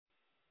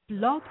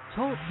Blog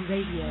Talk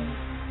Radio.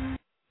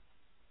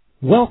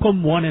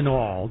 Welcome one and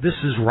all. This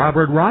is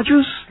Robert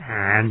Rogers,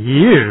 and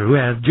you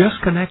have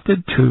just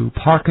connected to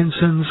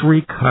Parkinsons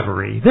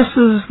Recovery. This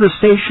is the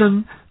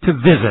station to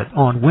visit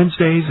on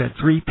Wednesdays at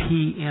 3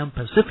 p.m.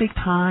 Pacific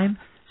Time,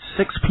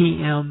 6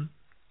 p.m.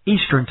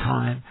 Eastern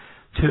Time,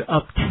 to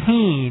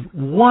obtain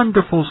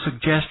wonderful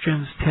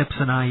suggestions, tips,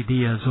 and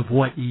ideas of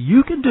what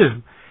you can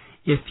do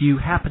if you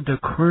happen to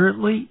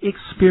currently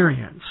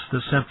experience the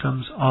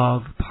symptoms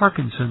of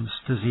Parkinson's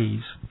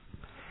disease.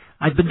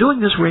 I've been doing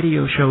this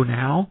radio show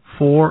now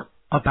for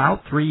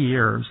about 3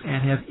 years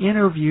and have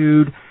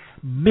interviewed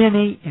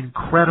many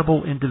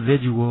incredible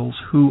individuals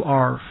who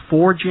are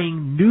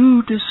forging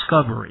new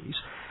discoveries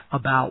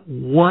about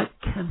what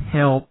can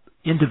help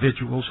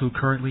individuals who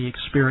currently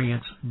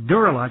experience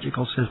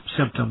neurological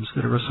symptoms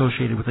that are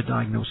associated with the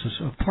diagnosis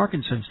of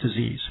Parkinson's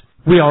disease.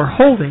 We are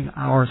holding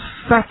our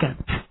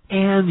second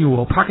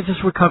annual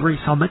Parkinsons Recovery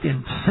Summit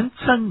in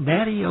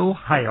Cincinnati,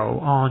 Ohio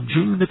on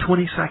June the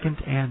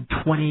 22nd and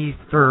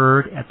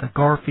 23rd at the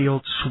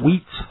Garfield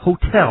Suites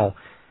Hotel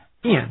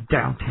in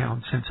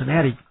downtown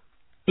Cincinnati.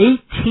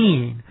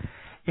 18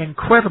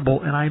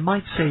 incredible and I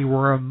might say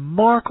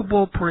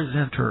remarkable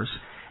presenters,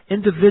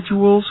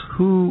 individuals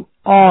who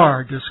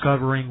are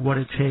discovering what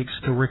it takes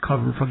to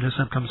recover from the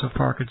symptoms of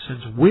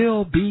Parkinson's,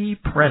 will be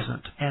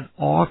present and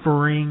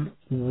offering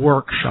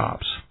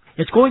workshops.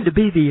 It's going to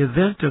be the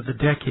event of the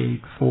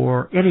decade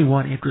for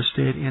anyone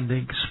interested in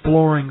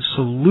exploring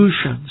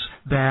solutions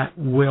that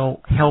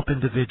will help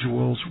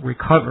individuals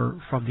recover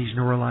from these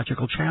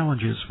neurological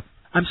challenges.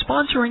 I'm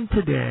sponsoring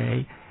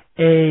today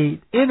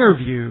an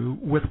interview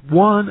with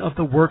one of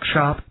the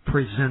workshop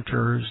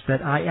presenters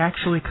that I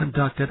actually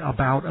conducted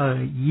about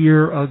a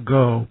year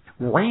ago.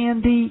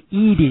 Randy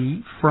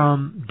Eady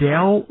from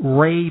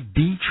Delray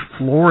Beach,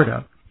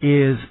 Florida,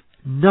 is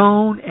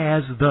known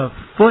as the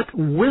Foot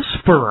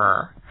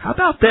Whisperer. How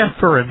about that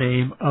for a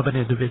name of an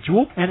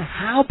individual? And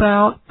how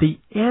about the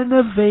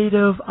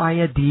innovative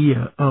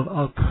idea of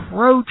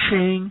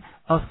approaching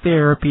a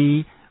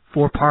therapy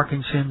for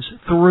Parkinson's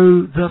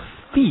through the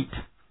feet?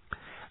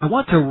 I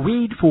want to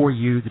read for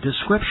you the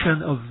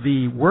description of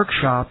the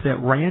workshop that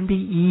Randy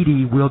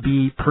Eady will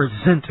be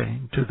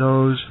presenting to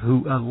those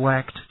who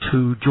elect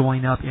to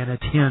join up and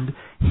attend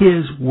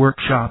his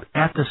workshop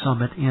at the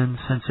summit in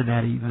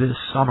Cincinnati this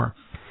summer.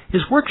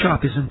 His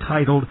workshop is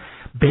entitled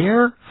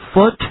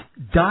Barefoot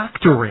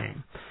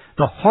Doctoring,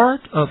 the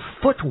Heart of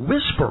Foot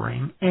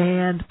Whispering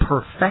and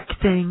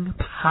Perfecting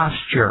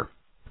Posture.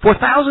 For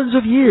thousands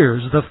of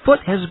years, the foot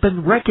has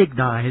been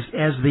recognized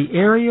as the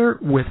area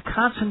with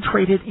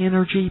concentrated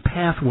energy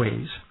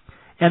pathways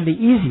and the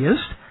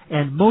easiest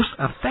and most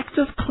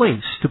effective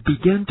place to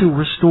begin to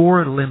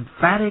restore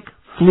lymphatic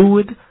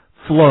fluid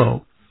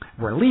flow,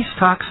 release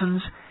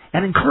toxins,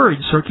 and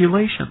encourage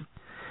circulation.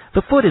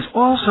 The foot is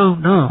also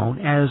known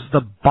as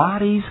the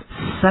body's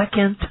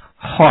second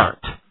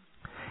heart,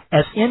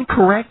 as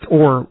incorrect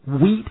or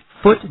weak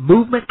foot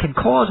movement can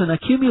cause an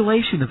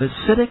accumulation of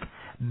acidic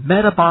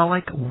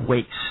metabolic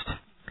waste.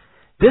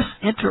 This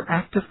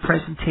interactive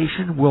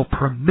presentation will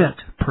permit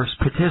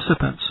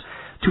participants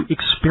to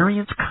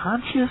experience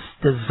conscious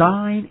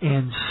design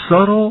and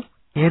subtle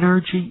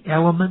energy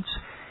elements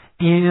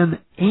in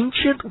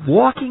ancient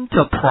walking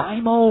to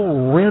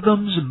primal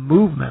rhythms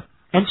movement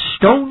and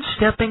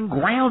stone-stepping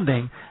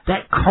grounding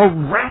that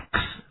corrects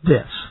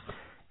this,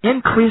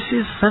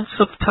 increases sense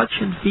of touch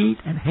in feet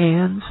and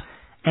hands,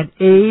 and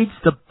aids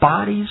the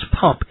body's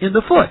pump in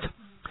the foot,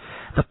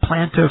 the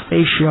plantar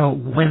fascia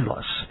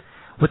windlass,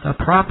 with a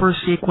proper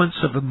sequence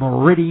of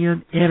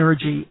meridian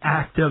energy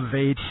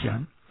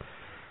activation.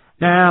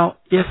 Now,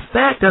 if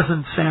that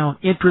doesn't sound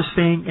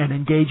interesting and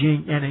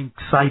engaging and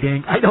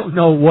exciting, I don't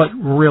know what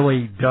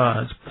really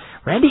does.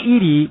 Randy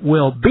Eady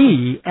will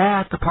be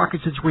at the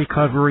Parkinsons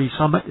Recovery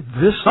Summit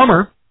this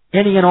summer.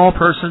 Any and all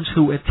persons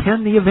who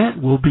attend the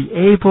event will be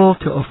able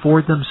to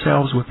afford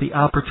themselves with the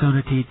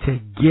opportunity to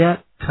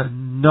get to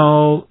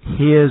know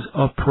his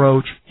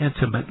approach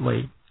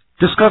intimately.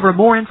 Discover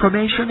more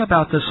information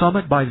about the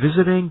summit by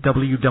visiting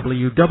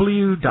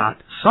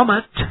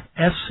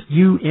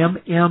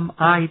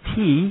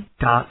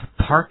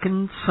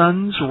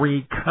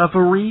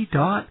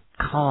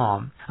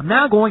www.parkinsonsrecovery.com. I'm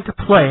now going to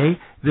play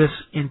this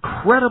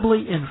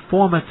incredibly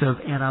informative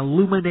and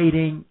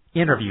illuminating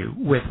interview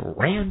with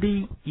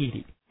Randy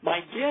Eady. My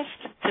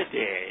guest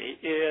today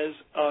is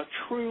a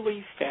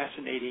truly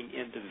fascinating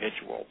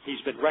individual.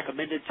 He's been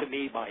recommended to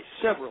me by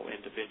several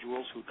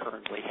individuals who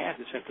currently have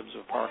the symptoms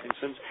of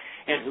Parkinson's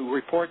and who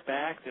report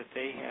back that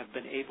they have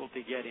been able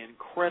to get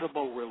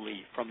incredible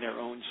relief from their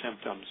own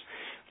symptoms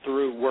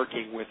through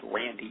working with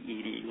Randy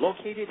Eady.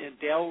 Located in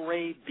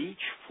Delray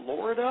Beach,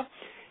 Florida,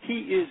 he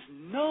is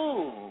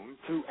known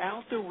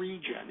throughout the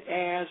region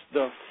as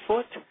the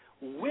Foot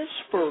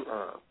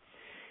Whisperer.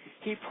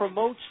 He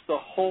promotes the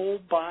whole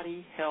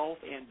body health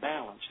and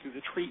balance through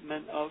the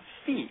treatment of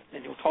feet.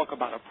 And he'll talk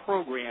about a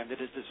program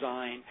that is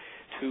designed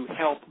to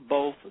help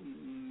both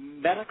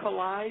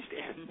medicalized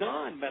and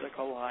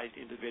non-medicalized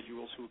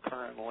individuals who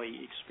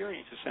currently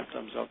experience the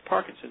symptoms of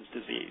Parkinson's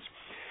disease.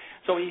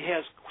 So he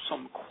has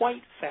some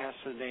quite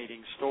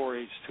fascinating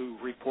stories to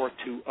report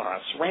to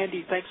us.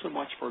 Randy, thanks so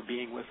much for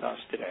being with us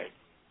today.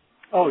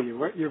 Oh,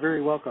 you're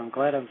very welcome. I'm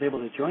glad I was able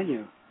to join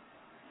you.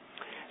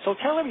 So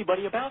tell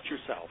everybody about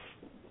yourself.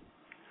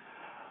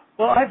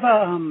 Well, I've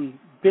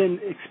been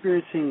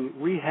experiencing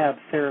rehab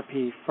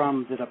therapy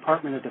from the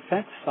Department of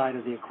Defense side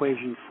of the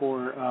equation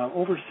for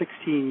over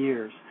 16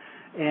 years.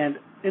 And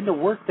in the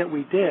work that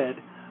we did,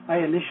 I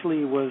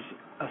initially was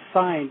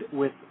assigned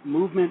with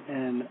movement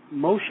and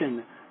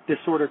motion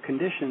disorder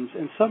conditions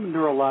and some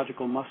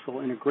neurological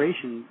muscle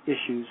integration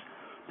issues,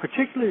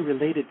 particularly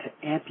related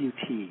to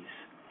amputees.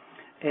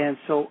 And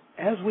so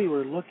as we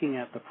were looking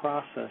at the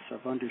process of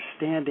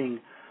understanding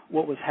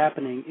what was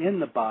happening in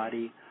the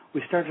body,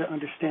 we started to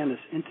understand this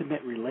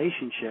intimate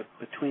relationship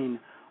between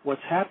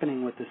what's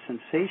happening with the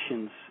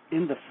sensations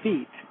in the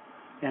feet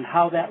and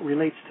how that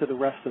relates to the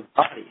rest of the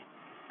body.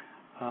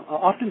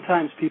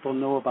 Oftentimes people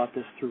know about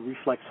this through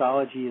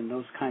reflexology and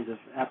those kinds of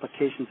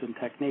applications and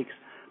techniques,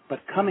 but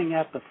coming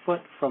at the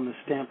foot from the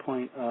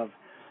standpoint of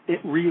it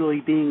really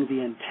being the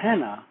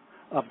antenna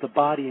of the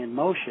body in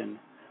motion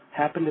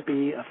happened to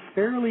be a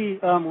fairly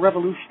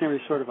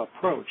revolutionary sort of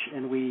approach,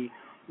 and we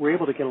were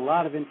able to get a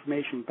lot of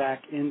information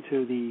back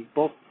into the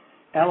both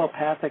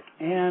allopathic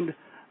and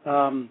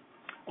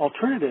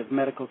alternative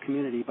medical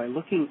community by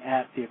looking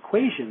at the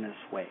equation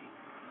this way.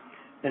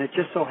 And it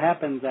just so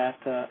happened that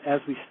as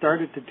we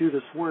started to do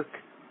this work,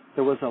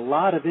 there was a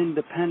lot of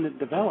independent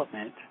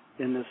development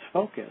in this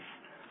focus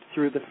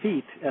through the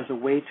feet as a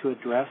way to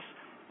address,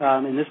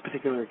 in this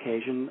particular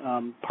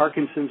occasion,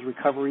 Parkinson's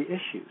recovery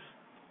issues.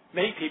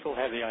 Many people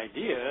have the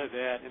idea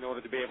that in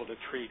order to be able to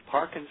treat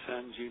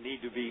Parkinson's, you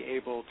need to be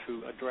able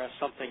to address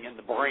something in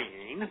the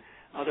brain.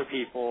 Other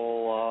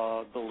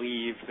people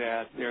believe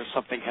that there's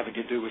something having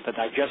to do with the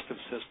digestive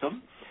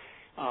system.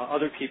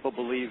 Other people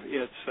believe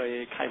it's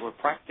a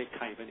chiropractic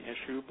kind of an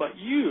issue, but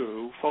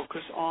you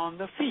focus on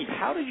the feet.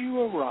 How did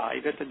you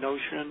arrive at the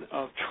notion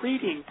of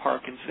treating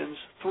Parkinson's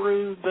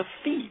through the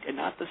feet and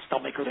not the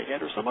stomach or the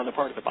head or some other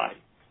part of the body?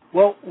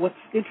 Well, what's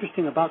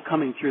interesting about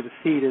coming through the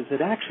feet is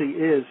it actually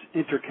is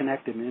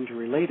interconnected and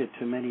interrelated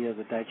to many of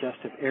the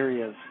digestive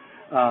areas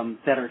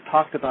that are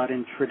talked about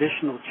in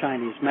traditional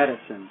Chinese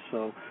medicine.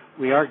 So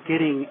we are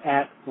getting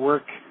at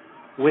work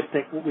with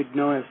what we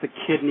know as the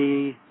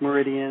kidney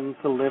meridian,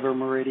 the liver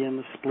meridian,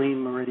 the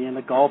spleen meridian,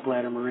 the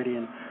gallbladder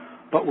meridian,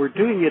 but we're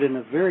doing it in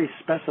a very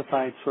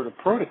specified sort of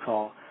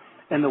protocol.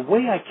 And the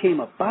way I came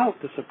about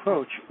this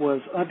approach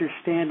was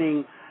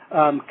understanding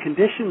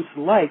conditions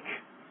like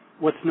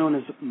what's known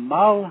as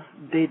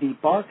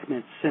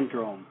mal-de-debarquement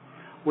syndrome,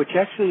 which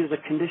actually is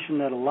a condition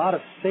that a lot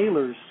of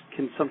sailors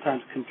can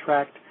sometimes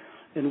contract,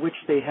 in which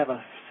they have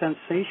a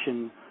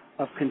sensation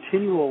of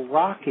continual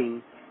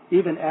rocking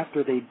even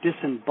after they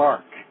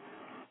disembark.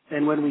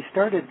 And when we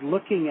started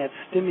looking at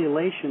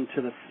stimulation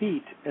to the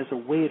feet as a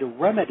way to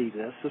remedy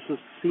this was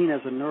seen as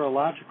a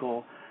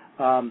neurological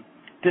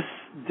dysrhythmia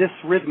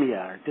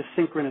or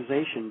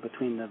dysynchronization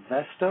between the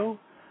vesto,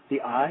 the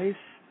eyes,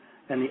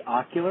 and the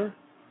ocular,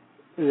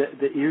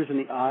 the ears and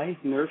the eye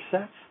nerve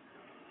sets.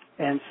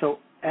 And so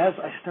as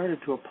I started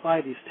to apply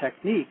these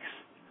techniques,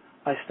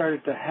 I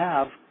started to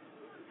have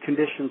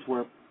conditions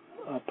where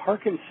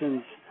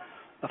Parkinson's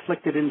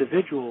afflicted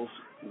individuals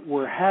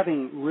were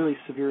having really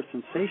severe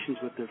sensations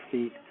with their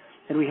feet,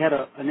 and we had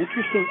an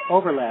interesting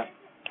overlap.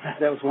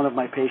 That was one of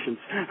my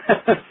patients.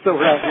 So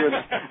we're out here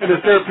in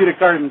the therapeutic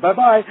garden.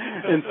 Bye-bye.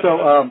 And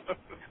so,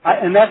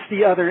 and that's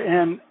the other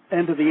end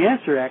of the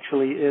answer,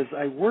 actually, is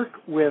I work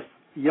with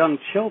young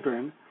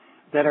children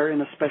that are in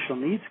the special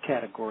needs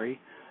category,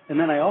 and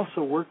then I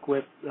also work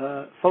with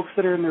folks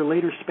that are in their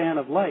later span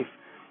of life.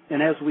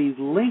 And as we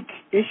link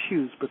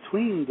issues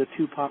between the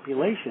two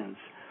populations,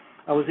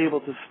 I was able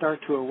to start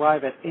to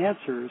arrive at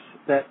answers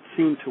that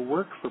seemed to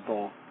work for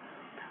both.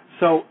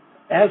 So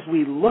as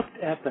we looked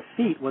at the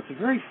feet, what's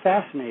very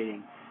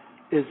fascinating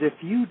is if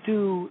you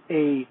do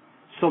a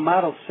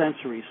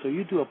somatosensory, so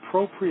you do a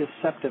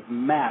proprioceptive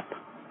map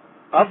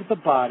of the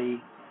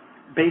body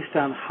based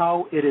on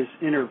how it is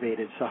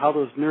innervated, so how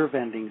those nerve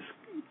endings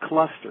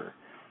cluster,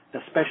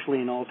 especially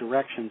in all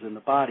directions in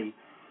the body,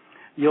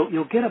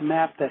 you'll get a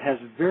map that has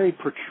very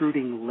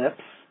protruding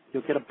lips.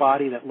 You'll get a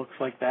body that looks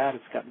like that.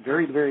 It's got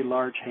very, very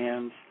large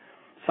hands,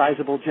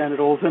 sizable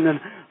genitals, and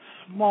then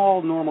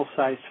small,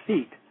 normal-sized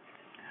feet.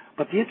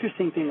 But the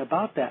interesting thing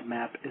about that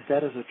map is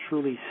that is a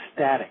truly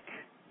static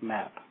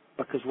map,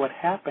 because what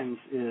happens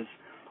is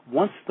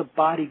once the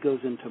body goes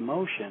into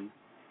motion,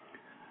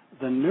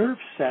 the nerve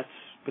sets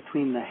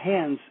between the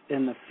hands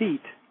and the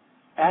feet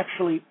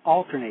actually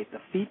alternate. The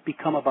feet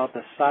become about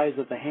the size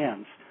of the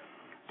hands,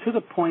 to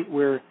the point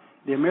where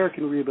the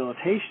American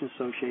Rehabilitation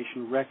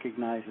Association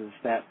recognizes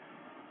that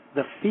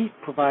the feet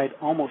provide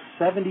almost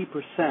 70%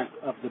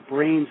 of the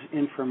brain's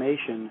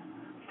information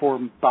for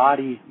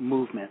body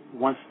movement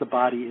once the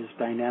body is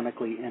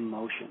dynamically in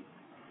motion.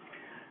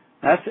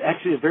 That's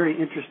actually a very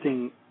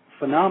interesting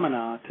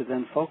phenomena to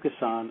then focus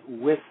on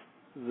with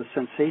the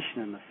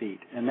sensation in the feet.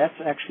 And that's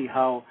actually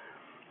how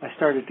I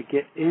started to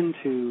get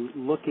into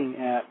looking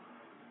at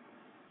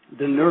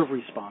the nerve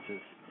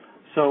responses.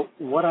 So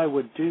what I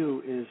would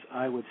do is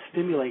I would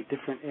stimulate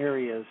different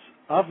areas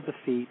of the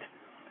feet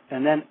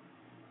and then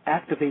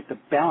activate the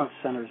balance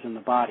centers in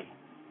the body.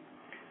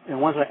 And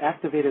once I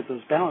activated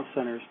those balance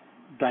centers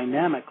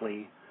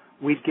dynamically,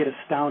 we'd get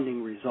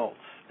astounding results.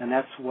 And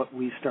that's what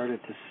we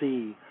started to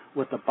see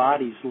with the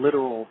body's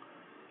literal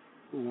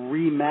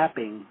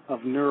remapping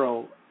of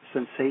neural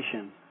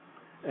sensation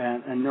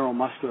and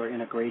neuromuscular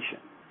integration.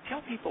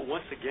 Tell people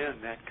once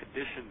again that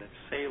condition that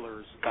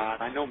sailors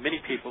got. I know many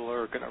people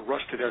are going to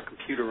rush to their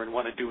computer and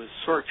want to do a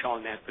search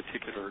on that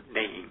particular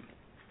name.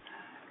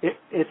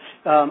 It's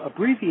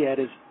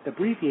abbreviated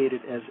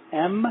as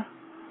M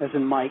as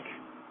in Mike,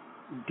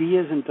 D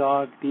as in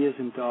dog,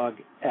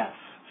 S.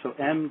 So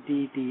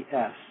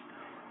MDDS.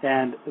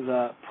 And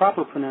the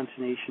proper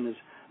pronunciation is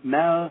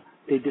mal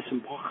de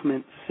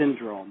disembarquement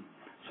syndrome.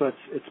 So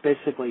it's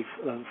basically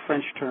a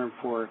French term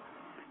for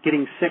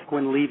getting sick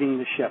when leaving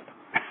the ship.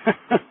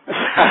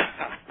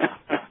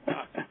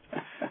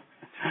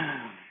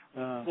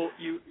 Well,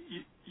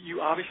 you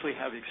obviously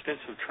have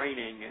extensive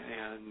training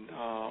and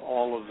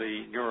all of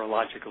the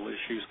neurological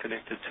issues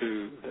connected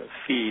to the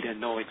feet and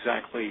know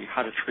exactly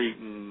how to treat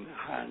and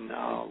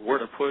where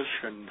to push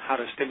and how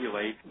to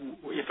stimulate.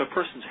 If a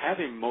person's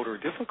having motor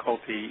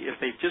difficulty, if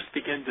they just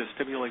begin to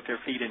stimulate their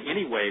feet in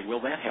any way,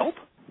 will that help?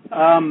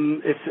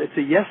 It's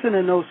a yes and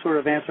a no sort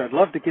of answer. I'd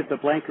love to give the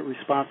blanket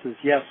responses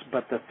yes,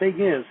 but the thing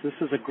is, this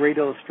is a great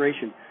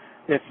illustration.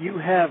 If you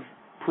have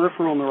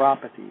peripheral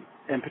neuropathy,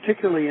 and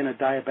particularly in a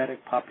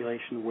diabetic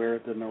population where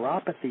the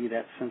neuropathy,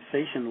 that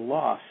sensation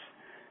loss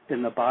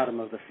in the bottom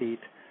of the feet,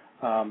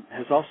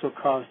 has also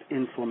caused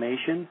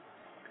inflammation,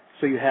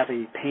 so you have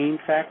a pain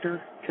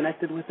factor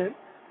connected with it,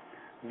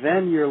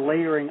 then you're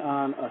layering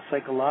on a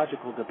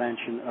psychological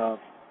dimension of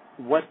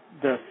what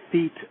the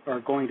feet are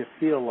going to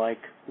feel like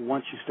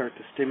once you start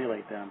to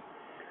stimulate them.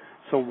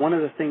 So one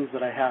of the things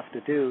that I have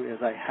to do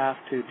is I have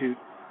to do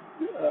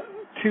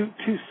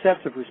two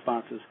sets of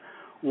responses.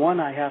 One,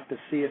 I have to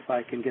see if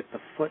I can get the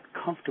foot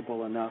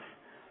comfortable enough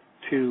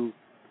to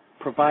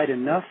provide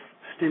enough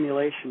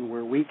stimulation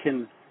where we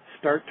can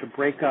start to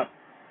break up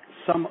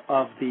some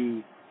of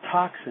the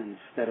toxins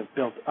that have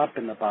built up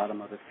in the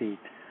bottom of the feet.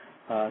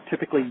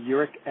 Typically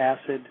uric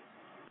acid,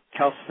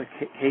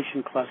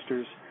 calcification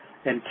clusters,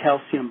 and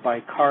calcium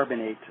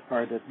bicarbonate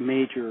are the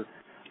major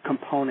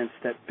components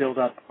that build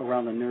up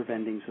around the nerve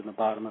endings in the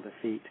bottom of the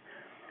feet.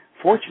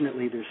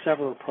 Fortunately, there's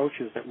several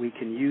approaches that we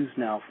can use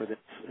now for this,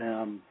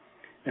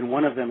 and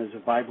one of them is a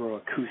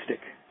vibro-acoustic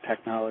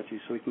technology,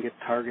 so we can get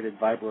targeted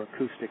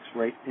vibro-acoustics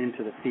right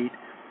into the feet,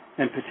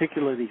 and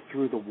particularly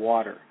through the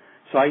water.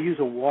 So I use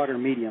a water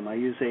medium. I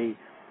use a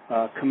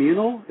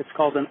communal. It's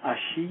called an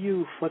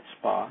Ashiyu foot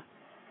spa.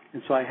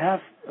 And so I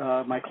have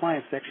my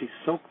clients actually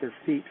soak their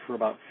feet for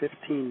about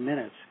 15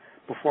 minutes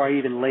before I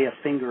even lay a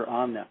finger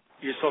on them.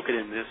 You soak it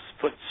in this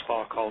foot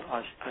spa called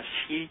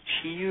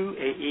Ashiyu,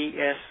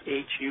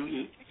 A-E-S-H-U-I?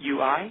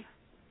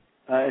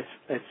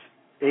 It's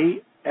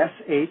A-S-H-I-Y-U.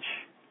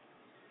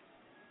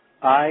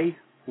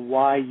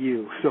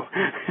 So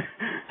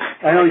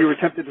I know you were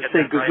tempted to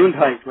say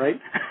Gesundheit,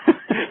 right?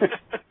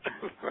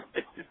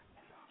 Right.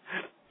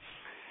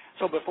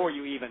 So before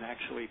you even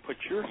actually put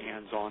your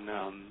hands on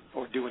them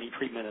or do any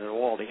treatment at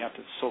all, they have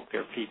to soak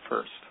their feet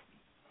first.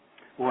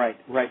 Right.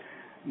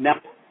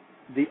 Now,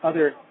 the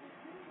other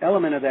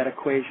element of that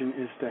equation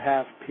is to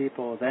have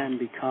people then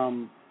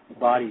become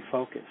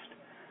body-focused.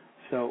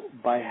 So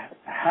by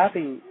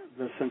having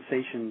the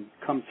sensation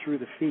come through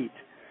the feet,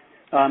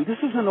 this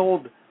is an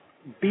old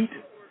beat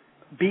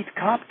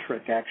cop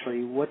trick,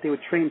 actually, what they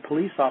would train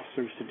police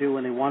officers to do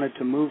when they wanted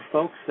to move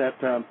folks that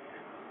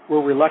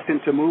were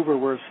reluctant to move or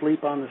were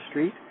asleep on the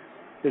street,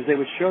 is they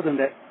would show them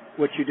that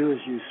what you do is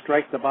you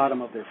strike the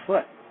bottom of their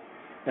foot,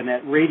 and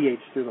that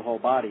radiates through the whole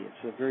body.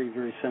 It's a very,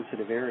 very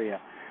sensitive area.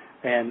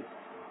 And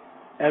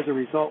as a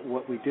result,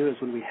 what we do is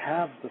when we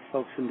have the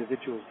folks,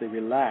 individuals, they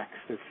relax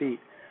their feet,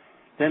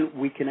 then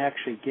we can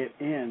actually get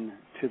in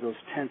to those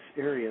tense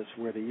areas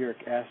where the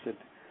uric acid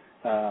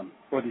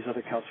or these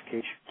other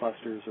calcification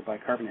clusters or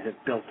bicarbonate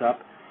have built up,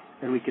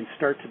 and we can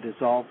start to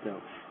dissolve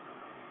those.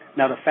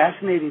 Now, the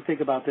fascinating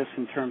thing about this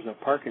in terms of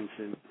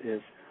Parkinson's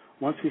is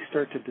once we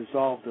start to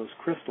dissolve those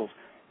crystals,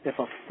 if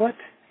a foot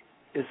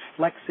is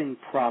flexing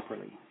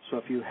properly, so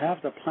if you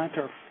have the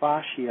plantar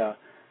fascia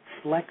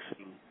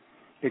flexing,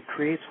 it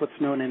creates what's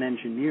known in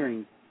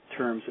engineering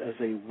terms as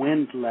a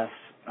windlass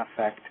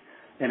effect,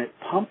 and it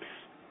pumps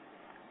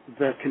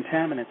the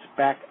contaminants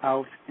back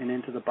out and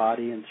into the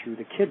body and through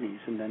the kidneys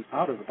and then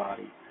out of the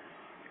body.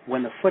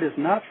 When the foot is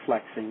not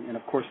flexing, and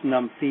of course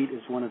numb feet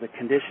is one of the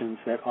conditions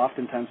that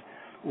oftentimes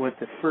with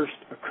the first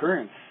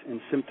occurrence in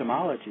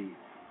symptomology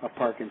of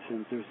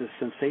Parkinson's, there's this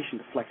sensation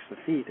to flex the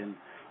feet and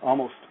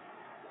almost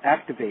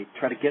activate,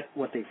 try to get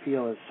what they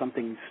feel is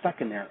something stuck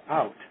in there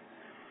out.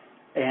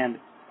 And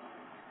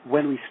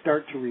when we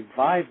start to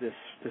revive this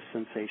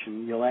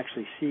sensation, you'll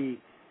actually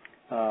see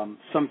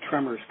some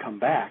tremors come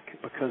back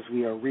because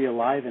we are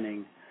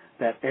re-alivening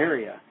that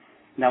area.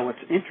 Now,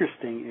 what's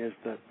interesting is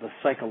the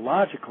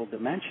psychological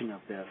dimension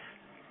of this.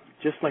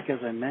 just like as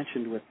I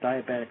mentioned with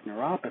diabetic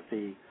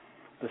neuropathy,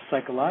 the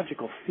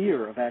psychological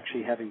fear of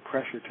actually having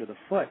pressure to the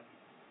foot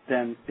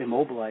then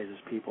immobilizes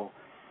people.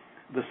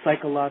 The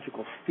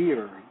psychological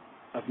fear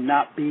of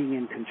not being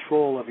in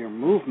control of your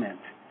movement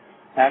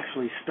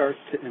actually starts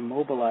to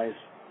immobilize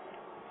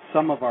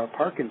some of our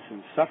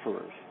Parkinson's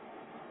sufferers.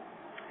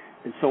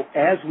 And so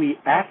as we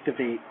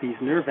activate these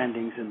nerve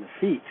endings in the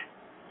feet,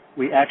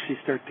 we actually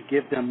start to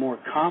give them more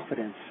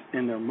confidence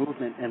in their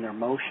movement and their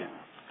motion.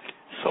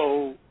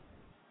 So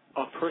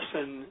a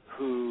person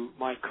who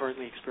might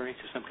currently experience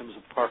the symptoms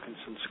of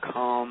Parkinson's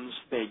comes,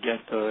 they get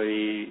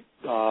the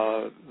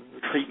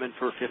treatment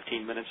for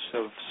 15 minutes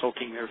of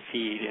soaking their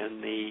feet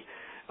in the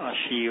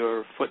ski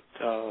or foot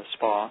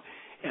spa,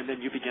 and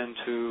then you begin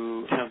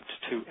to attempt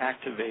to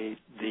activate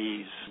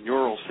these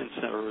neural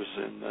centers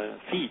in the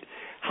feet.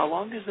 How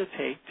long does it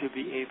take to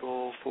be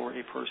able for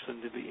a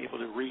person to be able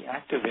to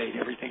reactivate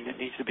everything that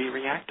needs to be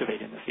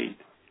reactivated in the feet?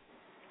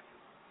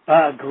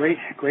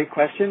 Great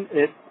question.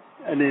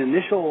 In the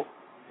initial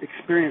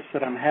experience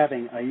that I'm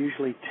having, I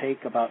usually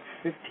take about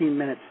 15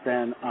 minutes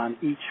then on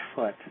each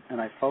foot,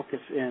 and I focus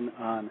in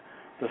on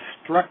the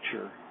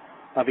structure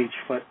of each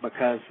foot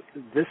because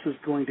this is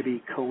going to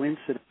be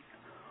coincident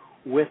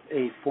with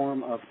a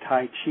form of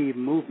Tai Chi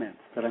movement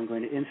that I'm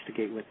going to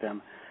instigate with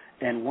them.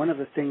 And one of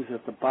the things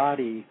that the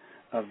body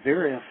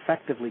very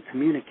effectively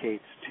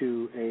communicates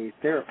to a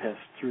therapist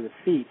through the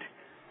feet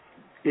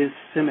is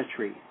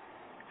symmetry.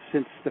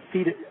 Since the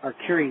feet are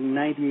carrying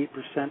 98%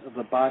 of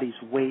the body's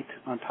weight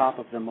on top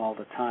of them all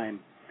the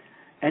time,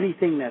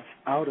 anything that's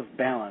out of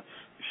balance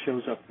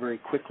shows up very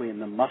quickly in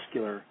the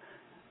muscular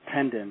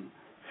tendon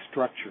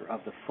structure of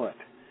the foot.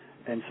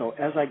 And so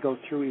as I go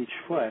through each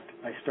foot,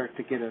 I start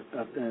to get a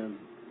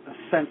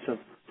sense of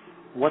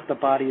what the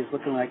body is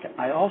looking like.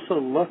 I also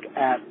look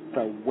at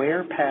the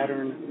wear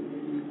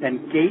pattern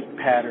and gait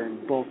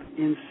pattern both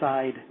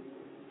inside,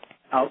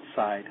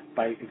 outside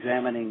by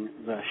examining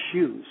the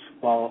shoes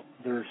while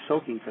they're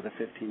soaking for the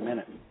 15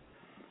 minutes.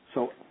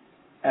 So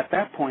at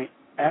that point,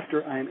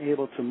 after I'm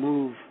able to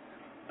move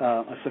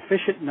a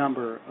sufficient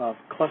number of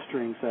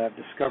clusterings that I've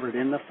discovered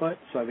in the foot,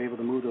 so I'm able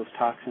to move those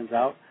toxins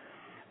out,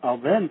 I'll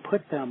then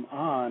put them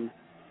on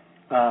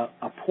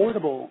a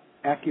portable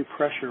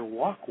acupressure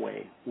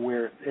walkway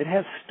where it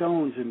has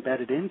stones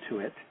embedded into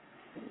it,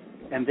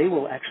 and they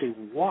will actually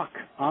walk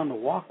on the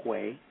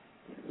walkway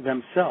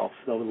themselves.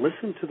 They'll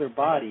listen to their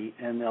body,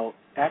 and they'll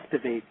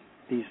activate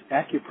these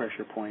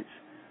acupressure points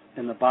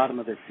in the bottom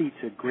of their feet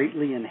to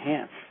greatly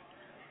enhance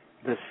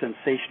the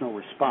sensational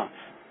response.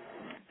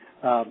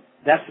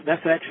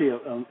 That's actually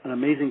an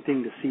amazing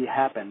thing to see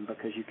happen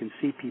because you can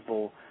see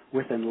people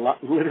with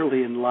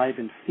literally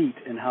enlivened feet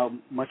and how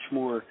much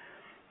more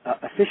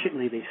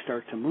efficiently they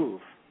start to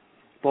move,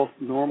 both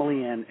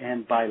normally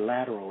and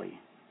bilaterally.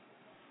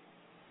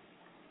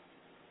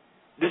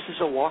 This is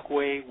a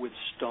walkway with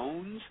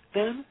stones,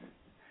 then?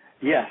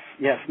 Yes.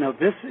 Now,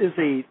 this is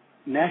a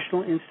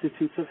National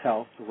Institutes of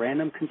Health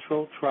random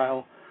controlled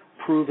trial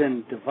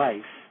proven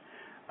device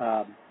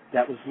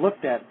that was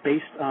looked at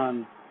based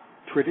on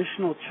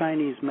traditional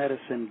Chinese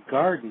medicine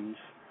gardens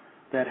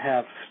that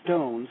have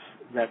stones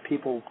that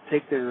people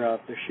take their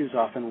shoes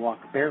off and walk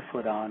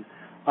barefoot on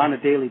a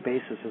daily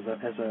basis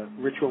as a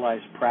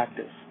ritualized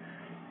practice.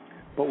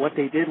 But what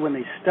they did when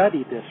they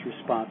studied this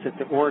response at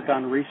the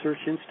Oregon Research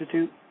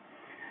Institute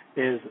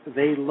is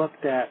they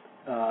looked at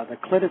the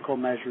clinical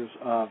measures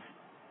of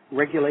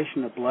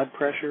regulation of blood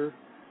pressure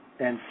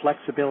and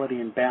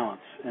flexibility and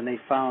balance, and they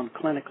found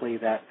clinically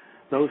that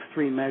those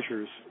three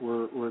measures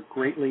were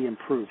greatly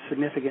improved,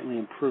 significantly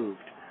improved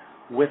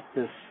with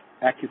this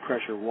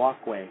acupressure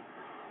walkway.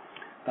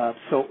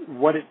 So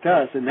what it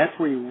does, and that's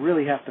where you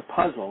really have to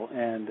puzzle,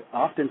 and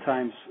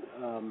oftentimes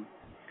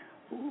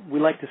we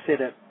like to say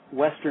that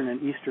Western and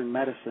Eastern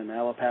medicine,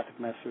 allopathic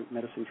medicine,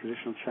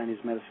 traditional Chinese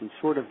medicine,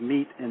 sort of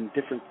meet in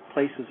different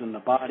places in the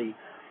body.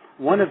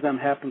 One of them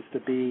happens to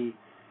be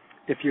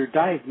if you're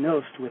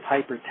diagnosed with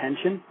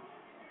hypertension,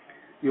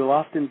 you'll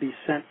often be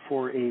sent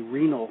for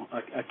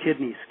a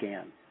kidney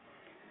scan.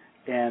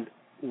 And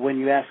when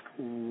you ask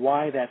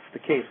why that's the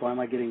case, why am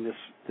I getting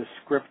this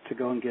script to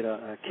go and get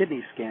a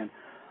kidney scan,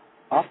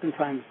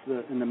 oftentimes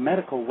in the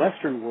medical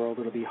Western world,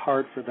 it'll be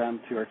hard for them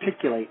to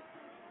articulate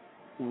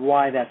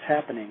why that's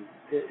happening.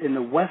 In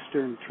the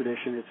Western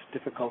tradition, it's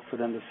difficult for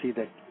them to see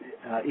the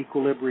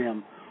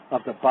equilibrium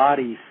of the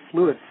body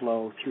fluid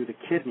flow through the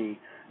kidney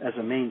as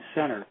a main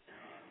center.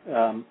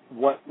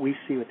 What we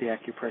see with the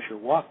acupressure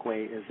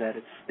walkway is that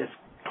it's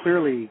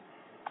clearly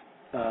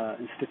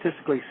and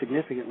statistically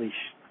significantly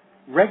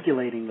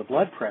regulating the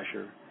blood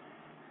pressure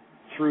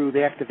through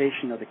the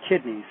activation of the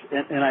kidneys.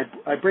 And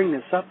I bring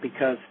this up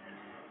because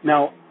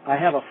now I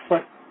have a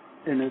foot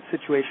in a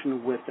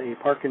situation with a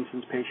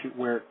Parkinson's patient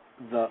where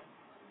the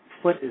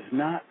foot is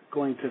not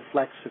going to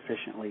flex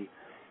sufficiently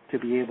to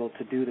be able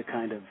to do the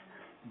kind of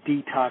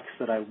detox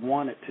that I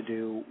want it to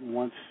do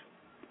once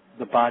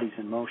the body's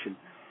in motion.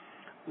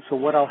 So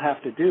what I'll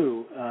have to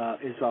do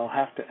is I'll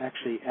have to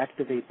actually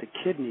activate the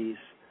kidneys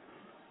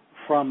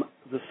from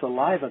the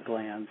saliva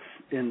glands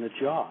in the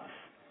jaws.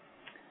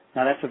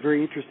 Now, that's a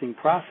very interesting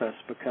process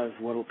because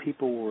what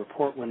people will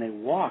report when they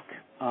walk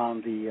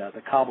on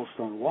the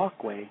cobblestone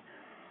walkway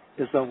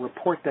is they'll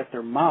report that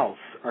their mouths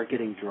are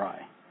getting dry.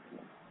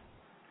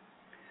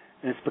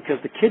 And it's because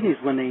the kidneys,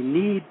 when they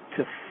need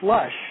to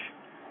flush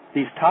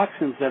these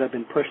toxins that have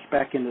been pushed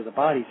back into the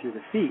body through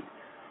the feet,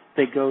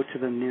 they go to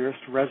the nearest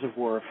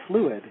reservoir of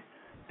fluid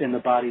in the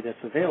body that's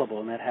available,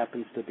 and that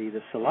happens to be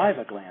the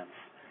saliva glands.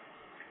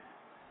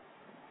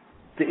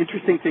 The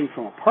interesting thing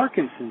from a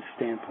Parkinson's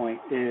standpoint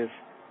is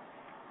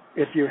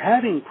if you're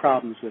having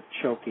problems with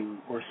choking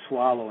or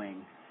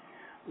swallowing,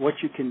 what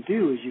you can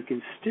do is you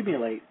can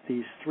stimulate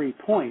these 3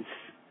 points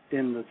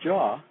in the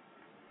jaw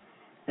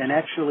and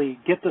actually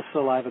get the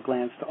saliva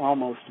glands to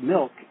almost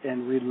milk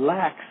and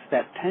relax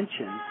that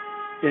tension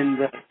in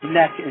the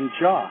neck and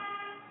jaw.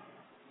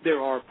 There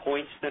are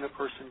points that a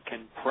person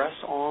can press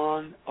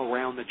on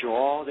around the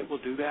jaw that will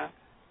do that?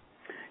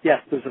 Yes,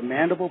 there's a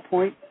mandible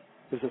point,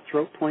 there's a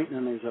throat point, and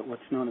then there's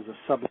what's known as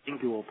a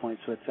sublingual point.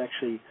 So it's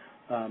actually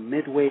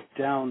midway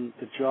down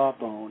the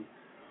jawbone.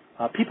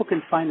 People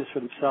can find this for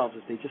themselves.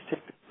 If they just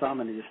take the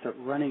thumb and they just start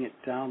running it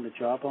down the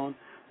jawbone,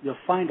 you'll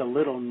find a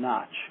little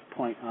notch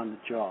point on the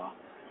jaw.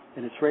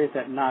 And it's right at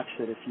that notch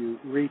that if you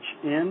reach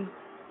in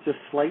just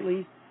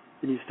slightly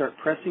and you start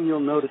pressing,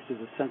 you'll notice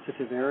there's a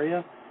sensitive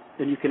area.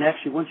 And you can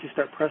actually, once you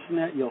start pressing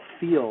that, you'll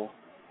feel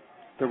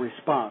the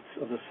response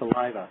of the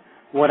saliva.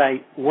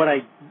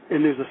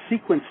 And there's a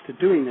sequence to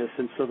doing this,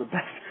 and so the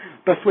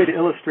best way to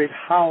illustrate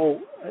how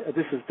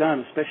this is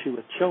done, especially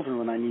with children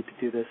when I need to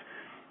do this,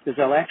 is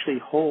I'll actually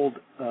hold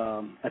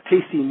a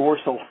tasty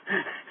morsel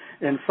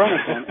in front of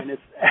them, and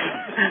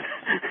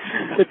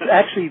it's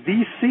actually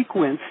the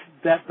sequence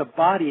that the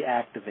body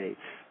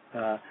activates.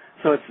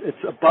 So it's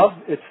above,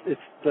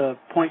 it's the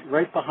point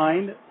right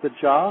behind the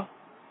jaw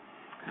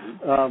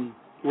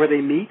where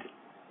they meet.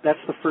 That's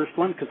the first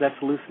one because that's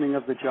loosening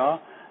of the jaw.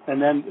 And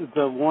then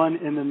the one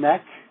in the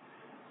neck,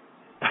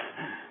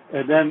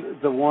 and then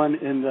the one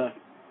in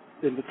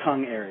the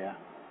tongue area.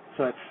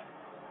 So it's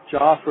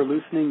jaw for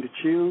loosening to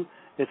chew,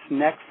 it's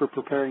neck for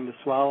preparing to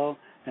swallow,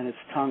 and it's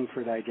tongue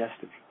for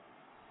digestive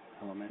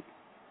element.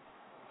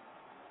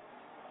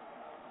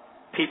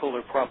 People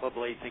are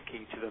probably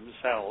thinking to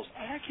themselves,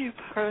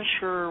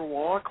 acupressure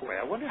walkway,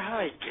 I wonder how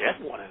I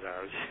get one of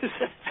those. Is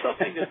that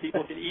something that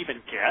people can even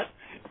get?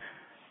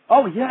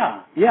 Oh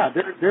yeah,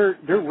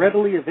 they're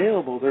readily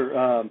available.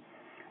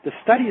 The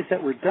studies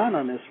that were done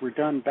on this were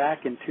done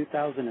back in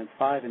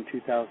 2005 and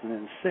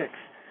 2006,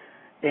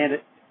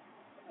 and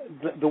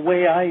the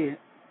way I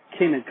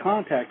came in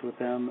contact with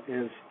them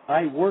is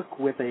I work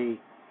with a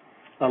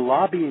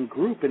lobbying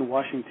group in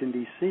Washington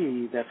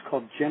D.C. that's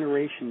called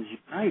Generations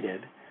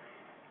United,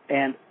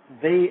 and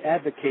they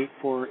advocate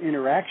for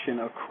interaction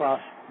across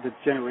the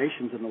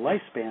generations in the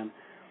lifespan.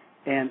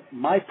 And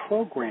my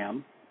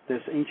program,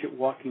 this Ancient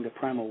Walking to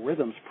Primal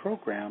Rhythms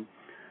program,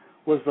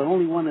 was the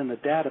only one in the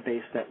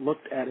database that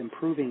looked at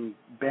improving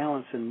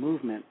balance and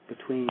movement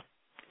between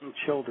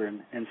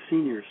children and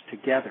seniors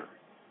together.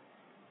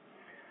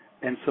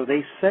 And so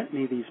they sent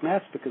me these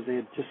mats because they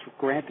had just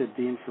granted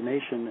the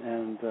information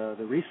and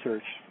the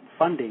research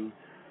funding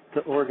to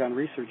Oregon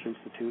Research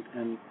Institute,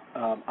 and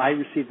I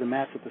received the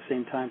mats at the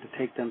same time to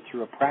take them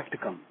through a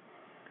practicum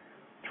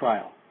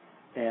trial.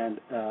 And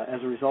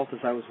as a result, as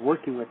I was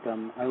working with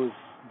them, I was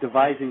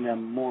devising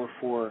them more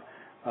for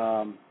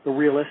the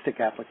realistic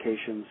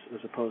applications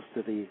as opposed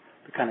to the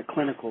kind of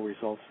clinical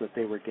results that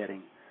they were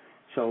getting.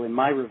 So in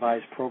my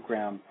revised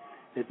program,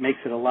 it makes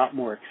it a lot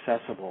more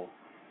accessible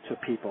to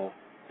people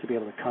to be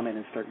able to come in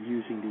and start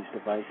using these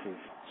devices.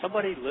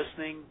 Somebody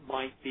listening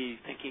might be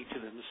thinking to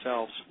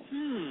themselves,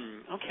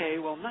 okay,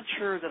 well, I'm not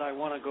sure that I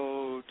want to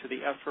go to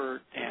the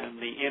effort and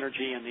the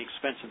energy and the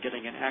expense of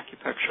getting an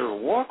acupressure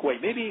walkway.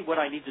 Maybe what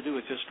I need to do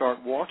is just start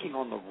walking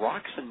on the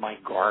rocks in my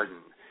garden.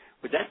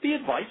 Would that be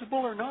advisable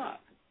or not?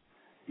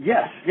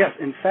 Yes.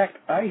 In fact,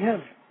 I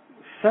have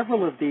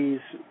several of these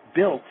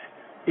built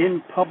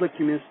in public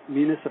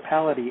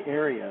municipality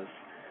areas.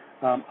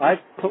 I've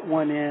put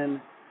one in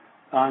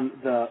on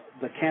the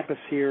campus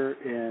here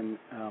in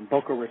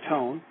Boca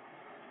Raton,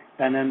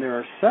 and then there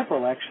are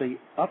several actually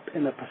up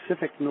in the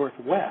Pacific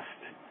Northwest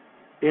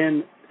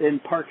in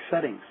park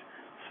settings.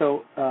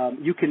 So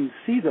you can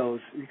see those,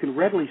 you can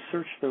readily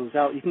search those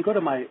out. You can go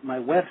to my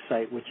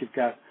website, which you've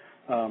got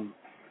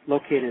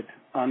located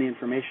on the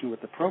information with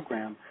the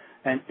program,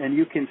 and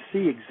you can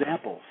see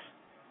examples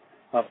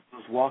of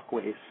those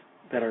walkways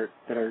that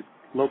are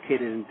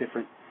located in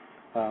different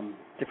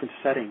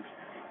settings.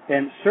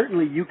 And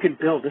certainly you can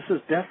build, this is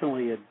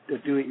definitely a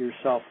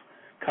do-it-yourself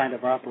kind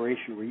of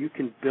operation where you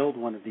can build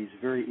one of these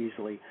very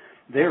easily.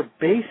 They're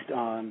based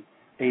on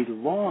a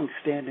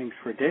long-standing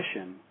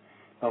tradition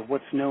of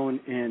what's known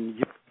in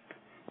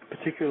Europe,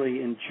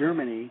 particularly in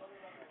Germany,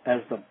 as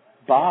the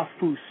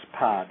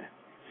Barfußpfad,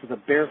 so the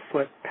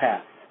barefoot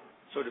path.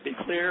 So to be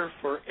clear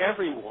for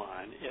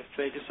everyone, if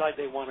they decide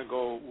they want to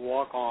go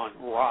walk on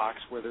rocks,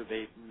 whether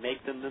they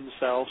make them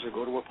themselves or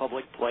go to a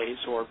public place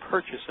or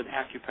purchase an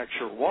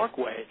acupressure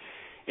walkway,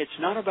 it's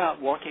not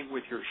about walking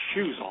with your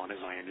shoes on, as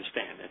I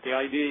understand it. The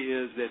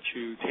idea is that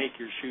you take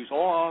your shoes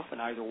off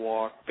and either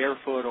walk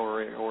barefoot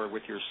or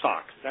with your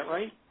socks. Is that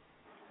right?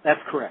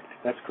 That's correct.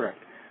 That's correct.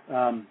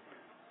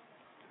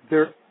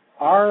 There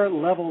are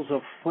levels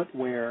of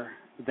footwear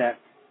that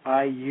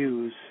I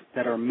use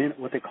that are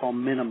what they call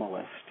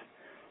minimalist.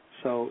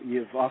 So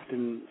you've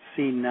often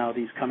seen now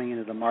these coming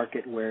into the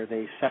market where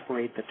they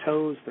separate the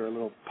toes. There are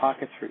little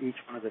pockets for each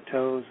one of the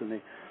toes, and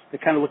they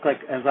kind of look like,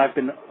 as I've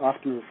been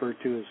often referred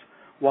to, as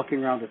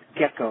walking around with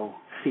gecko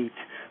feet.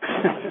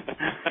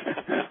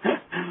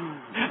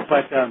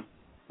 But,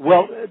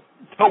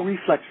 toe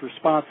reflex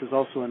response is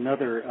also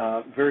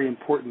another very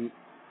important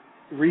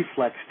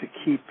reflex to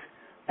keep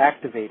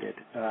activated.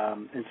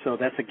 And so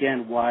that's,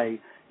 again, why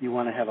you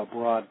want to have a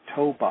broad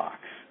toe box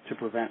to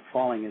prevent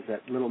falling, is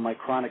that little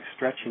micronic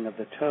stretching of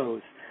the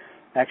toes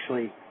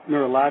actually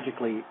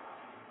neurologically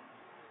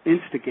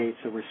instigates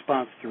a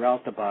response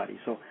throughout the body.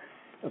 So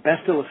a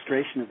best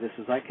illustration of this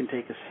is I can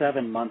take a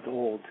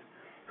 7-month-old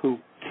who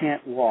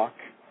can't walk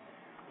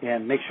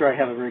and make sure I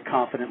have a very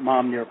confident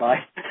mom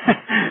nearby,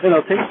 and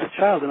I'll take the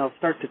child and I'll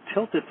start to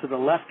tilt it to the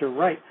left or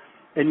right,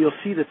 and you'll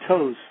see the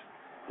toes.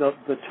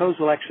 The toes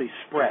will actually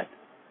spread,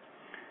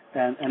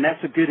 and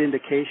that's a good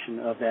indication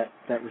of that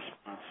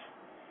response.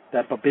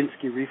 That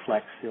Babinski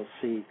reflex, you'll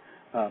see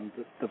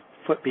the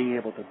foot being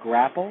able to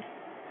grapple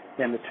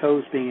and the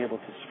toes being able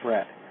to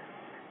spread.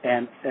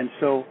 And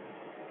so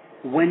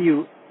when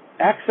you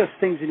access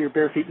things in your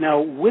bare feet,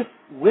 now with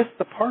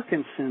the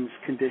Parkinson's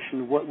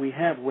condition, what we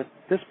have with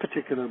this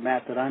particular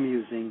mat that I'm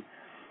using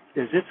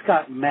is it's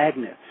got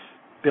magnets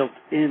built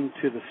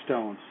into the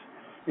stones,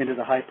 into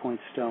the high point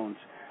stones.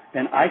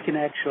 And I can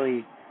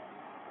actually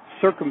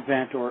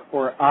circumvent or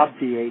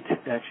obviate,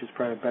 actually is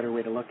probably a better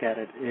way to look at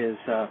it, is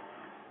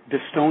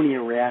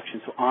dystonia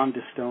reaction, so on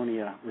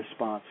dystonia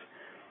response.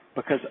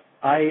 Because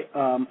I,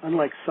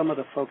 unlike some of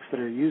the folks that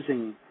are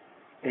using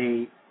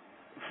a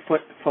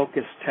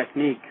foot-focused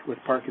technique with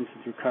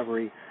Parkinson's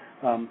recovery,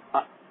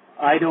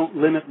 I don't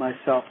limit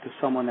myself to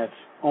someone that's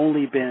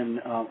only been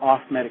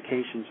off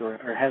medications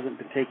or hasn't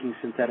been taking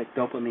synthetic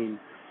dopamine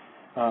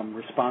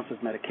responsive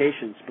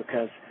medications,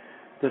 because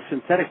the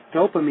synthetic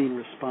dopamine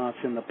response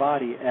in the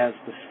body, as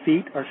the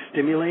feet are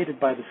stimulated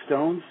by the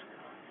stones,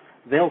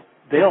 they'll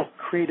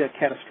create a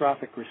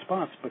catastrophic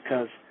response,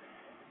 because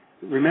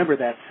remember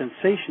that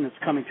sensation that's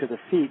coming to the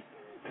feet,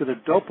 to the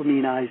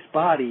dopamineized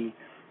body,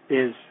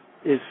 is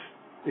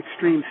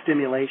extreme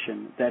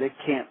stimulation that it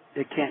can't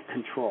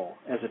control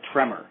as a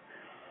tremor.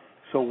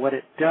 So what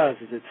it does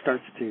is it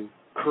starts to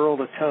curl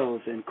the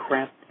toes and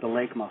cramp the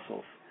leg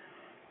muscles.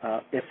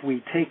 If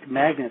we take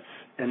magnets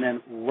and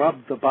then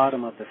rub the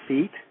bottom of the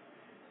feet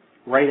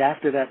right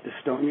after that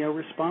dystonia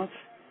response,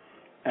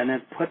 and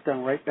then put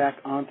them right back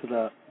onto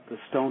the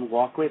stone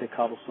walkway, the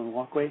cobblestone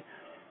walkway,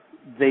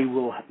 they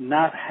will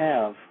not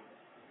have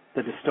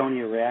the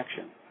dystonia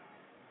reaction.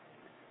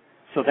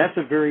 So that's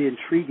a very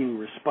intriguing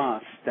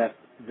response that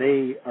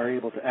they are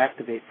able to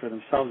activate for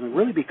themselves and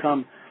really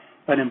become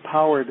an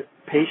empowered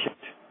patient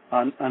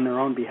on their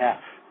own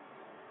behalf.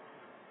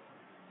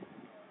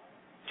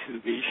 To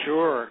be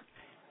sure.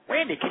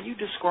 Randy, can you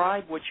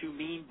describe what you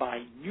mean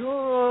by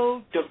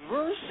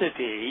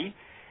neurodiversity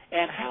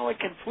and how it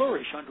can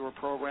flourish under a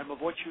program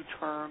of what you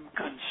term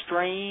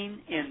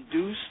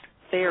constraint-induced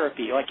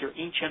therapy, like your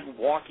ancient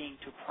walking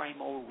to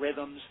primal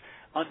rhythms,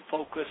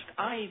 unfocused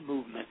eye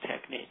movement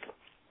technique?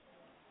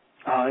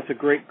 That's a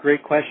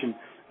great question,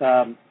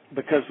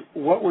 because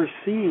what we're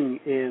seeing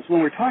is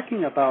when we're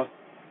talking about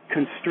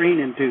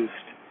constraint-induced,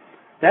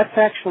 that's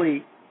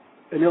actually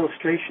an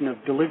illustration of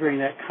delivering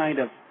that kind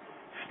of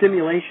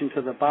stimulation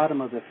to the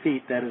bottom of the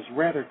feet that is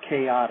rather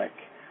chaotic.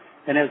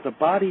 And as the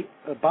body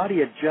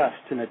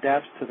adjusts and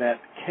adapts to that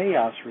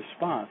chaos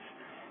response,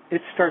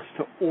 it starts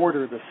to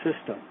order the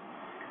system.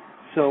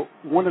 So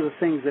one of the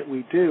things that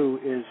we do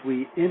is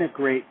we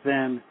integrate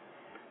then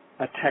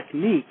a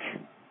technique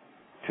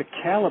to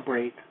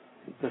calibrate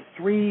the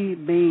three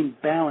main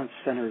balance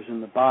centers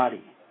in the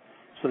body.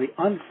 So the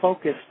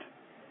unfocused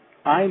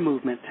eye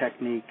movement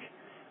technique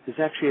is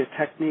actually a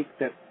technique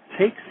that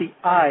takes the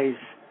eyes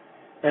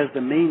as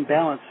the main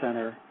balance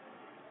center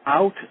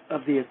out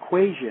of the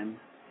equation,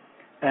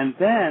 and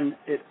then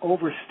it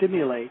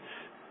overstimulates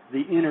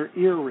the inner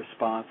ear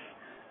response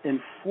and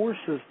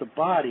forces the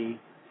body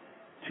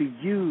to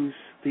use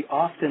the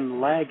often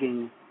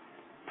lagging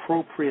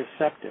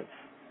proprioceptive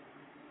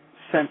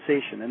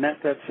sensation. And that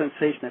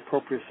sensation, that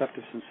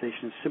proprioceptive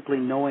sensation, is simply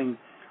knowing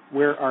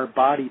where our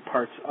body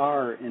parts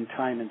are in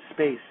time and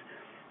space.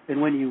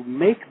 And when you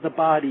make the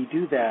body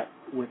do that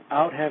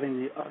without having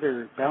the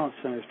other balance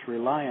centers to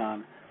rely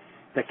on,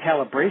 the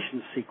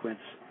calibration sequence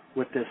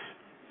with this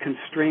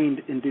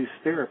constrained-induced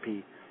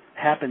therapy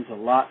happens a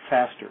lot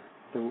faster,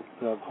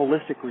 the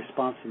holistic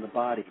response in the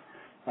body.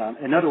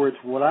 In other words,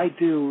 what I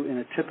do in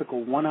a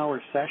typical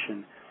 1-hour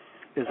session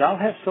is I'll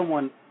have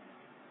someone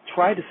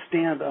try to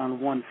stand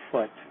on one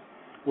foot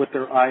with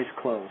their eyes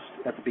closed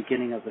at the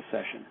beginning of the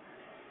session.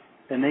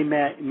 And they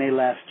may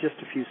last just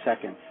a few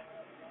seconds.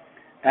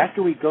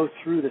 After we go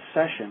through the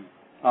session,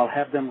 I'll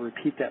have them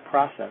repeat that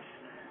process.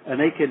 And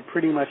they can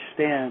pretty much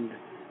stand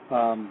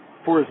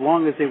for as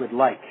long as they would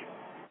like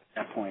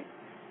at that point,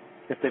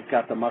 if they've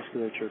got the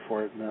musculature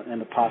for it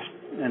and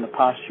the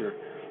posture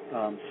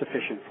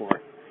sufficient for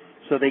it.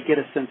 So they get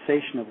a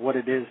sensation of what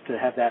it is to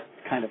have that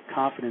kind of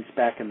confidence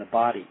back in the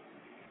body.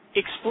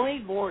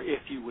 Explain more,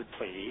 if you would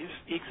please,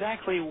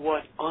 exactly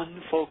what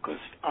unfocused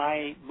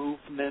eye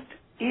movement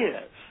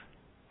is.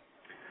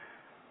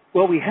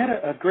 Well, we had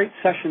a great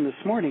session this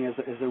morning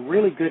as a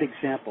really good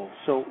example.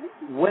 So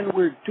when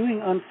we're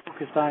doing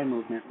unfocused eye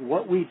movement,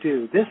 what we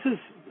do, this is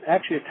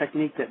actually a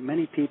technique that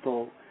many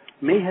people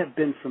may have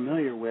been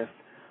familiar with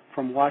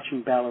from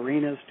watching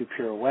ballerinas do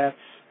pirouettes,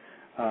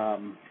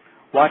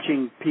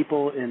 watching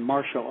people in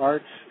martial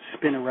arts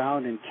spin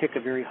around and kick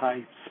a very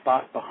high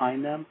spot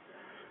behind them.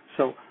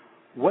 So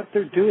what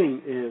they're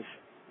doing is,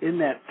 in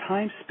that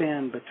time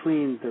span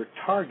between their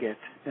target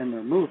and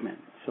their movement,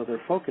 so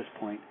their focus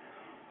point,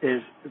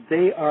 is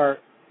they are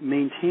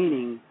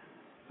maintaining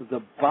the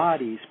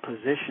body's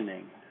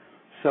positioning.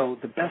 So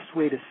the best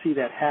way to see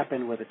that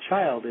happen with a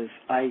child is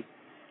I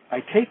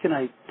take and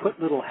I put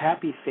little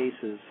happy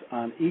faces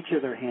on each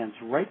of their hands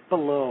right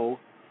below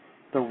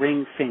the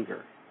ring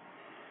finger.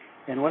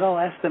 And what I'll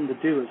ask them to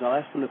do is I'll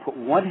ask them to put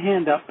one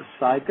hand up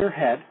beside their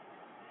head,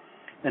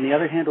 and the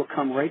other hand will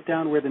come right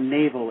down where the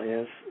navel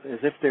is, as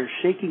if they're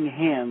shaking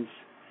hands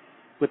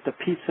with the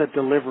pizza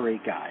delivery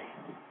guy.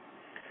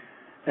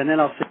 And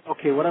then I'll say,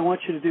 okay, what I want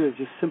you to do is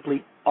just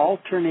simply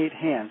alternate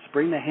hands.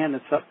 Bring the hand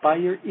that's up by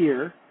your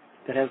ear,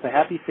 that has the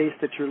happy face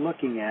that you're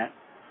looking at,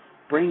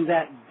 bring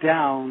that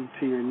down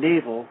to your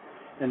navel,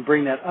 and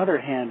bring that other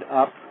hand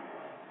up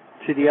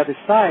to the other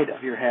side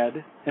of your head,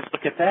 and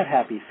look at that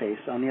happy face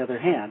on the other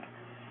hand.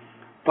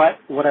 But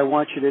what I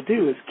want you to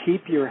do is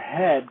keep your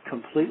head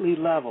completely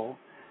level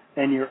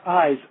and your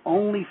eyes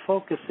only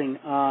focusing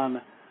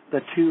on the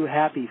two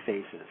happy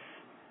faces.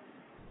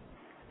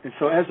 And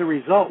so as a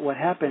result, what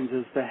happens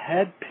is the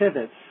head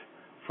pivots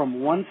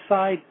from one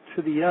side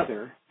to the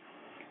other,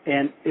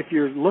 and if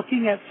you're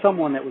looking at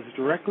someone that was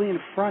directly in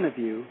front of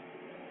you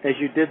as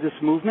you did this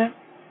movement,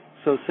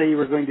 so say you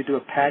were going to do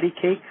a patty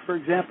cake, for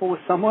example, with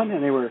someone,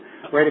 and they were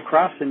right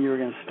across, and you were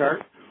going to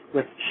start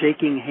with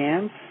shaking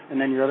hands, and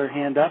then your other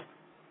hand up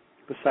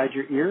beside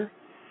your ear.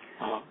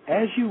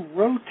 As you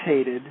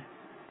rotated,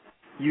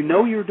 you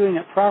know you're doing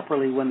it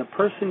properly when the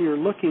person you're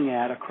looking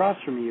at across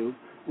from you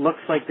looks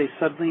like they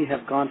suddenly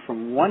have gone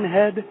from one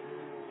head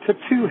to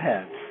two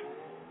heads,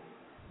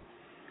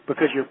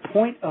 because your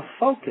point of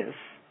focus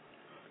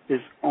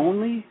is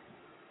only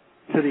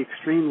to the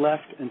extreme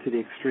left and to the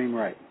extreme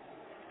right.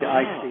 The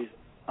eye stays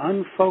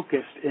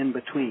unfocused in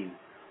between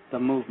the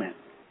movement.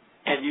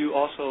 And you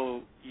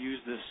also use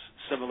this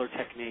similar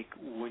technique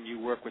when you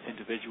work with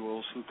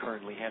individuals who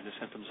currently have the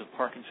symptoms of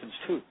Parkinson's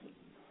too.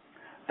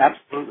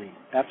 Absolutely,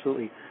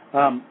 absolutely.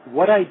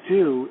 What I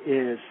do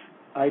is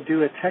I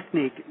do a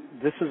technique.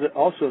 This is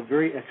also a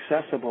very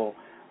accessible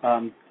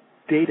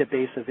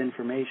database of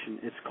information.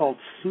 It's called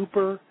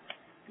Super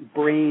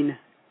Brain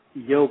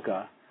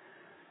Yoga.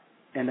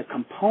 And the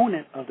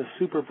component of the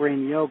Super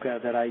Brain Yoga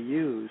that I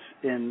use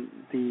in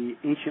the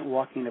Ancient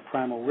Walking to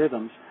Primal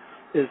Rhythms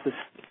is the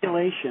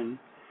stimulation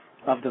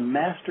of the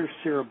master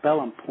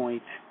cerebellum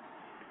point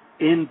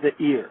in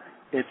the ear.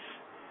 It's,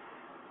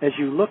 as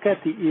you look at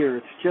the ear,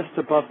 it's just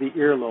above the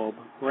earlobe,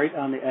 right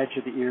on the edge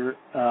of the ear.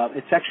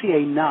 It's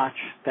actually a notch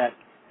that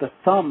the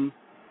thumb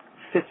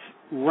fits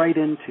right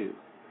into.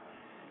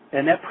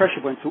 And that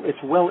pressure point, so it's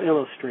well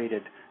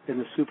illustrated in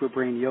the Super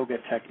Brain Yoga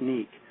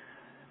technique.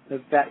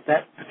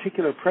 That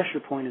particular pressure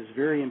point is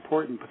very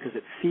important because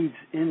it feeds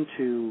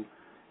into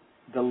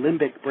the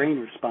limbic brain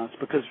response.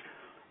 Because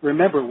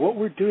remember, what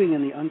we're doing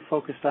in the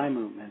unfocused eye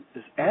movement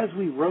is as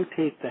we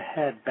rotate the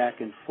head back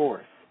and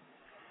forth,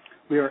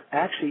 we are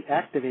actually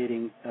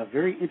activating a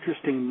very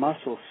interesting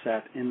muscle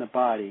set in the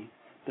body,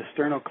 the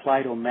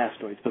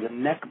sternocleidomastoids, so the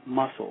neck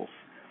muscles,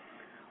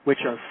 which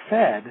are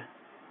fed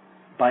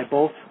by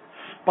both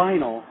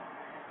spinal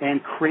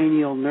and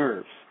cranial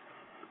nerves.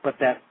 But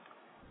that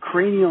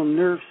cranial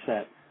nerve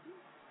set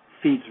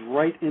feeds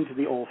right into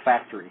the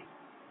olfactory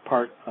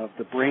part of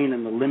the brain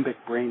and the limbic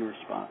brain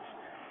response.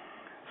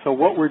 So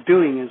what we're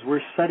doing is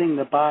we're setting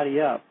the body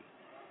up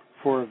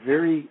for a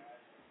very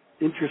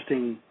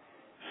interesting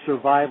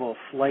survival,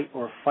 flight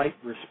or fight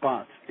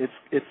response.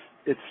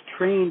 It's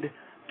trained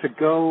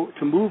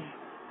to move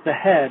the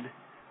head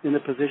in the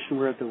position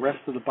where the rest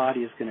of the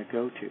body is going to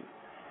go to.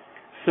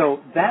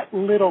 So that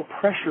little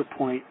pressure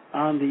point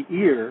on the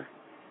ear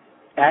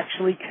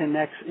actually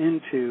connects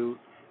into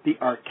the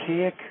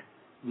archaic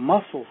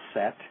muscle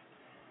set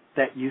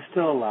that used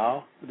to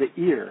allow the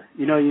ear.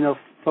 You know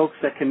folks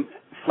that can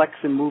flex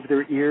and move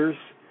their ears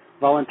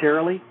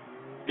voluntarily?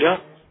 Yeah.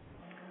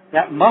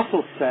 That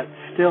muscle set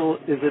still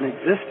is in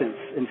existence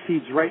and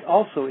feeds right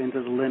also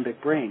into the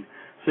limbic brain.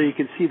 So you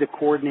can see the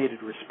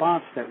coordinated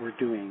response that we're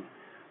doing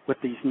with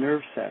these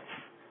nerve sets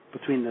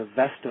between the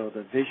vesto,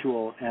 the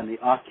visual, and the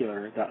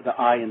ocular, the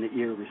eye and the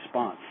ear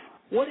response.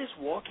 What is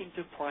walking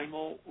to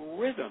primal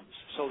rhythms?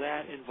 So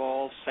that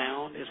involves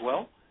sound as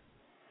well?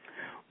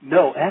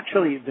 No,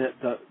 actually,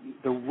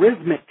 the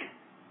rhythmic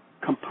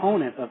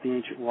component of the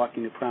ancient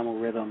walking to primal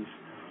rhythms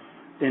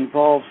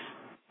involves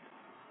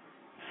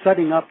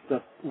setting up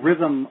the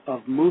rhythm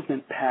of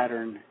movement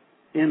pattern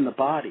in the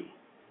body.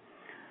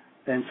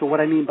 And so what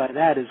I mean by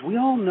that is we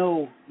all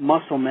know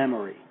muscle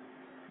memory,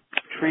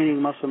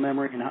 training muscle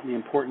memory and the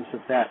importance of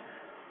that.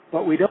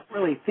 But we don't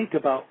really think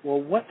about,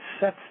 well, what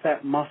sets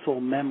that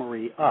muscle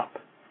memory up?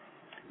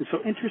 And so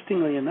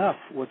interestingly enough,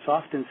 what's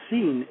often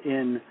seen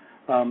in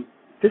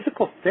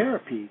physical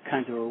therapy,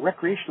 kinds of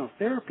recreational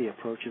therapy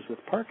approaches with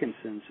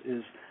Parkinson's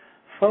is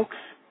folks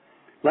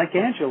like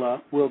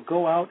Angela will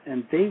go out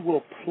and they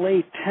will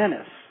play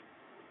tennis.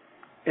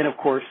 And of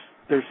course,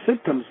 their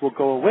symptoms will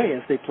go away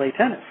as they play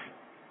tennis.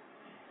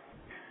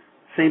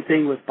 Same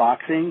thing with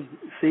boxing,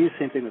 same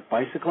thing with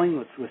bicycling,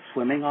 with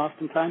swimming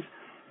oftentimes.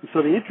 And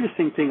so the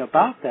interesting thing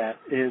about that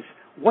is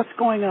what's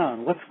going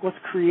on? What's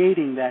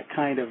creating that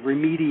kind of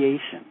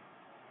remediation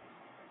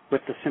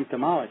with the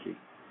symptomology?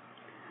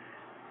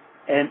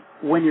 And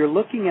when you're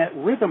looking at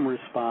rhythm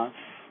response,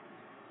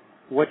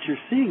 what you're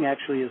seeing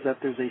actually is that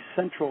there's a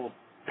central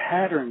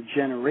pattern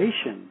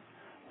generation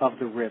of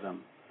the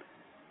rhythm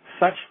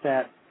such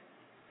that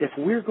if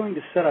we're going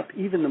to set up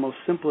even the most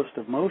simplest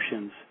of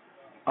motions,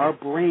 our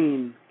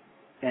brain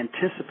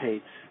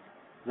anticipates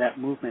that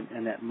movement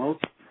and that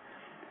motion,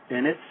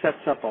 and it sets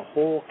up a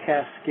whole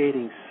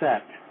cascading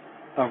set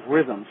of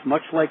rhythms,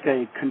 much like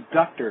a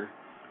conductor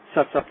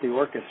sets up the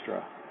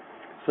orchestra.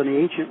 So in the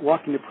ancient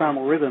walking to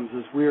primal rhythms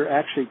is we're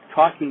actually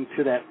talking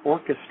to that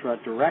orchestra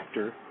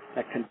director,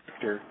 that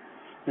conductor,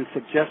 and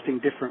suggesting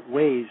different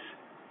ways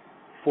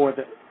for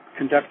the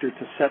conductor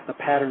to set the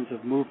patterns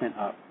of movement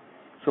up.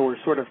 So we're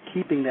sort of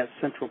keeping that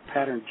central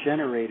pattern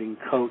generating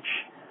coach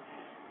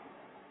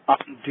on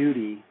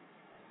duty.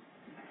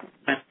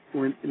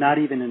 We're not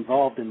even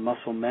involved in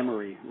muscle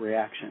memory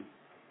reaction.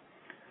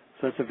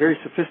 So it's a very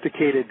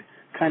sophisticated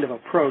kind of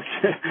approach.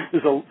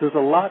 There's a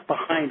lot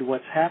behind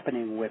what's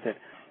happening with it.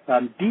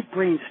 Deep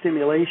brain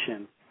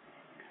stimulation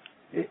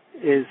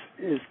is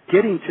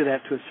getting to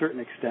that to a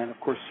certain extent, of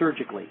course,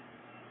 surgically.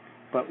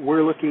 But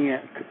we're looking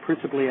at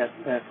principally at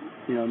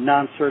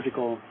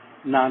non-surgical,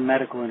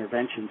 non-medical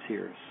interventions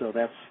here. So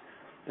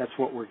that's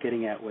what we're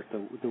getting at with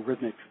the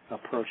rhythmic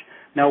approach.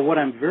 Now, what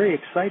I'm very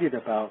excited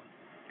about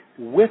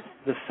with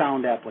the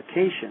sound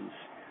applications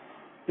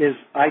is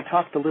I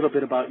talked a little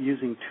bit about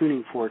using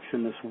tuning forks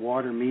in this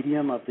water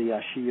medium of the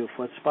Shiyu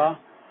foot spa.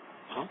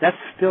 That's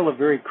still a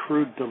very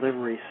crude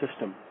delivery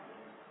system.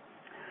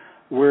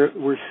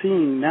 We're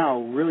seeing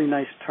now really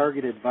nice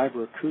targeted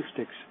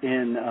vibro-acoustics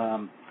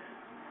in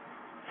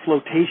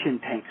flotation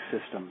tank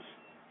systems.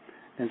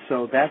 And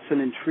so that's an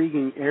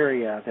intriguing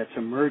area that's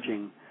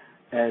emerging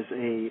as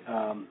a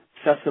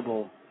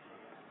accessible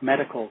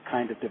medical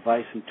kind of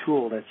device and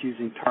tool that's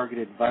using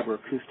targeted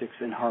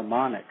vibroacoustics and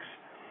harmonics.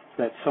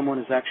 So that someone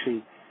is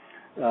actually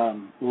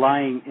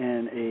lying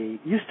in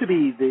used to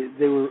be,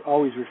 they were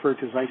always referred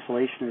to as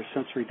isolation or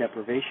sensory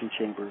deprivation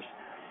chambers.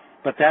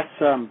 But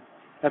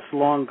that's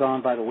long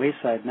gone by the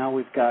wayside. Now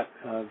we've got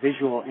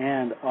visual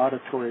and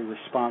auditory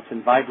response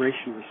and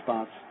vibration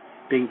response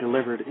being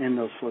delivered in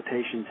those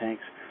flotation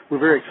tanks. We're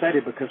very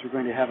excited because we're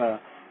going to have a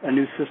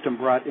new system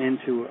brought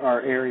into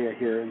our area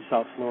here in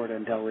South Florida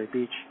and Delray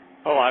Beach.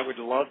 Oh, I would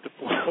love to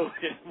float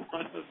in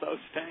one of those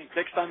tanks.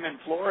 Next time in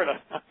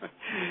Florida,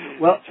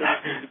 well,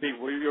 to be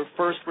your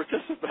first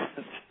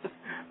participant.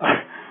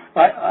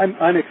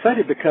 I'm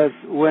excited because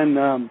when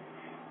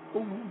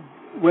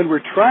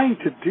we're trying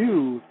to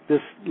do this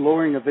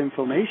lowering of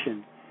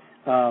inflammation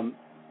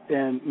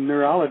and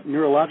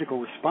neurological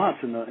response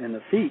in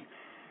the feet,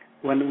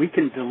 when we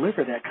can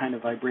deliver that kind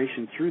of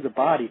vibration through the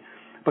body,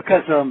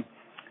 because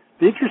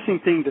the interesting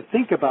thing to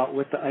think about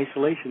with the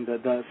isolation,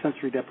 the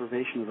sensory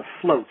deprivation, or the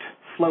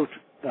float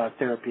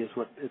therapy is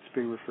what it's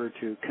being referred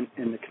to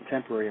in the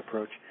contemporary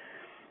approach,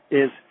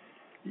 is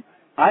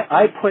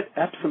I put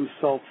Epsom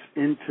salts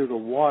into the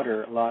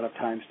water a lot of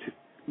times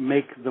to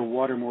make the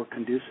water more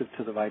conducive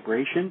to the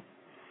vibration,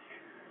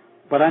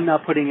 but I'm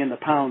not putting in the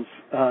pounds.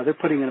 They're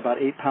putting in about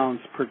 8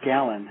 pounds per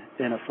gallon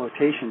in a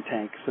flotation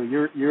tank, so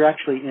you're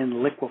actually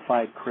in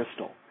liquefied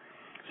crystal.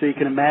 So you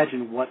can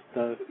imagine what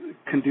the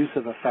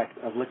conducive effect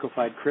of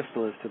liquefied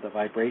crystal is to the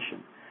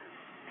vibration.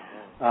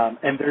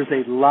 And there's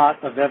a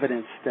lot of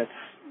evidence that's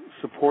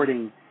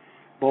supporting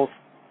both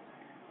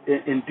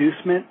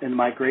inducement and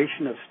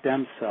migration of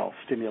stem cell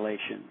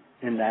stimulation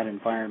in that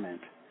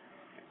environment.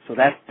 So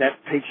that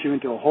takes you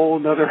into a whole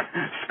other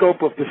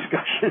scope of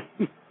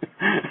discussion.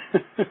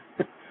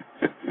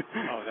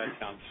 Oh, that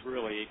sounds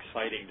really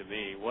exciting to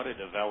me. What a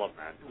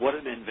development. What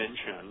an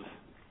invention.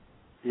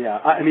 Yeah,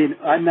 I mean,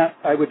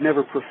 I would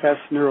never profess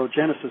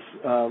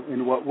neurogenesis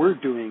in what we're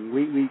doing.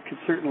 We could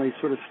certainly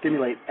sort of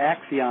stimulate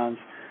axions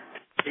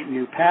to create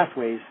new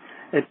pathways,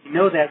 and you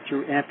know that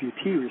through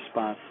amputee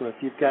response. So if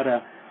you've got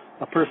a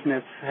person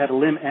that's had a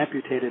limb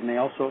amputated and they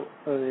also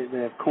they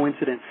have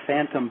coincident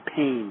phantom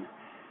pain,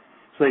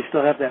 so they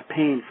still have that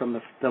pain from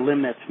the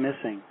limb that's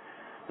missing.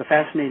 The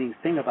fascinating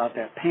thing about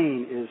that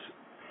pain is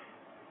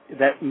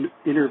that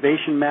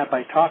innervation map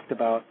I talked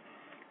about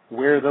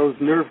where those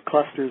nerve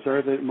clusters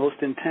are the most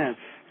intense,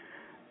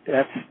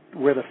 that's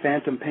where the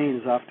phantom pain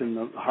is often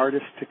the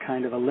hardest to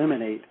kind of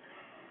eliminate.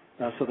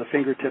 So the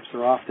fingertips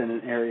are often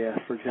an area,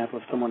 for example,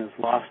 if someone has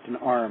lost an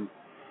arm,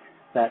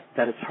 that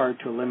it's hard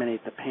to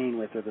eliminate the pain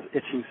with or the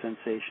itching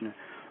sensation.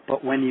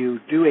 But when you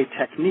do a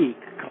technique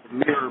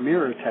called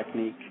mirror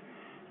technique,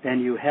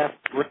 and you have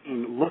the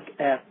brain look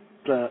at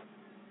the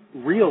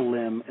real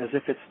limb as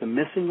if it's the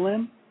missing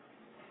limb,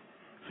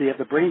 so you have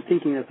the brain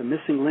thinking that the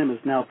missing limb is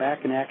now back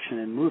in action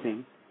and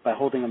moving by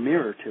holding a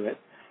mirror to it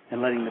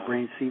and letting the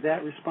brain see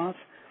that response,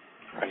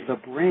 Right. the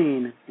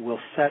brain will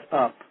set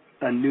up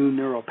a new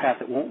neural path.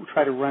 It won't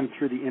try to run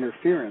through the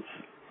interference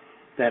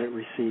that it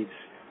receives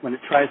when it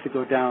tries to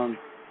go down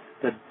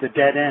the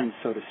dead end,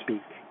 so to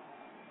speak.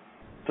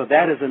 So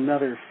that is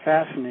another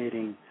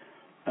fascinating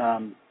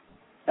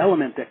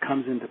element that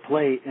comes into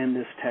play in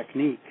this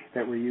technique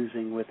that we're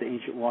using with the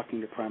ancient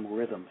walking to primal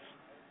rhythms.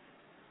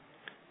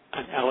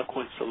 An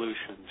eloquent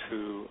solution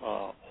to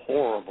a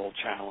horrible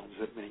challenge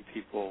that many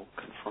people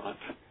confront.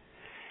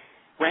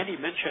 Randy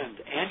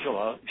mentioned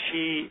Angela.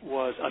 She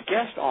was a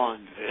guest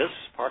on this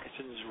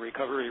Parkinsons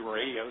Recovery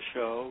Radio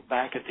show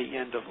back at the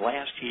end of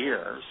last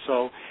year.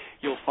 So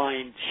you'll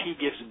find she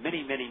gives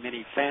many, many,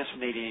 many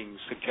fascinating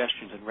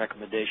suggestions and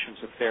recommendations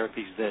of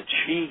therapies that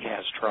she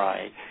has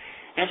tried.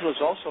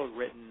 Angela's also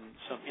written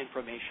some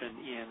information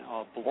in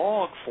a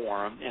blog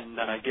form and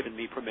given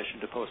me permission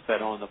to post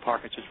that on the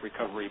Parkinsons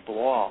Recovery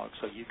blog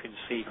so you can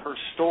see her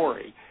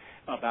story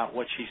about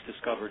what she's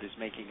discovered is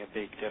making a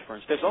big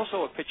difference. There's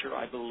also a picture,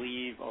 I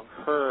believe, of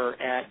her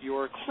at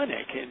your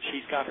clinic, and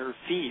she's got her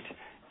feet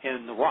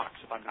in the rocks,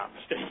 if I'm not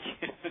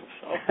mistaken.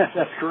 So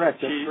That's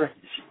correct.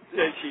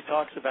 She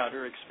talks about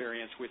her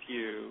experience with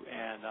you,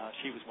 and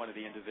she was one of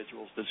the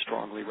individuals that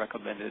strongly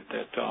recommended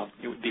that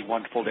it would be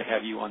wonderful to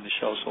have you on the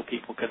show so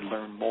people could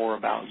learn more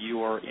about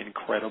your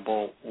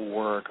incredible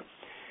work.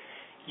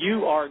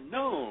 You are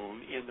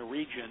known in the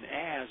region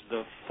as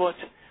the Foot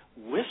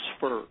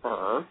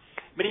Whisperer.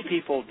 Many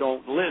people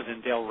don't live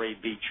in Delray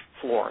Beach,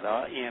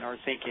 Florida, and are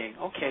thinking,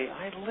 okay,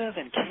 I live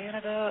in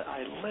Canada, I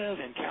live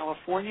in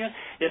California.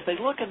 If they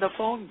look in the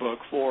phone book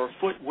for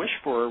Foot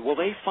Whisperer, will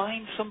they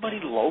find somebody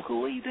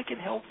locally that can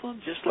help them,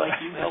 just like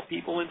you help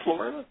people in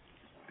Florida?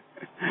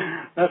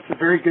 That's a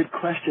very good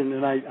question,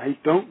 and I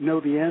don't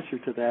know the answer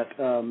to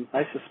that.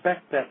 I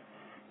suspect that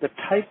the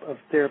type of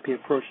therapy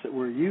approach that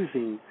we're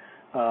using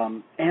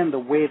and the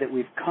way that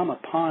we've come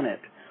upon it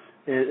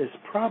is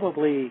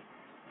probably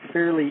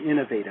fairly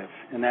innovative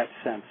in that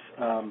sense.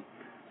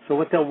 So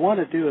what they'll want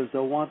to do is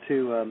they'll want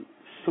to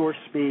source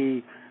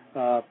me.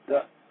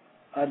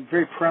 I'm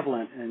very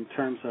prevalent in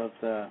terms of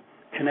the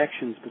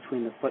connections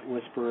between the Foot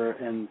Whisperer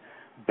and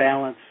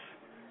balance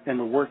and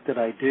the work that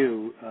I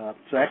do.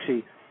 So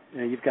actually,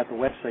 you've got the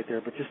website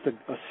there, but just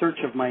a search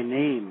of my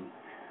name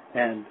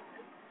and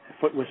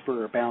Foot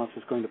Whisperer Balance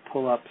is going to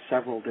pull up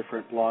several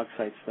different blog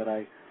sites that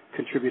I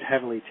contribute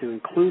heavily to,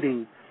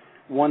 including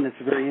one that's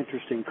very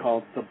interesting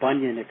called the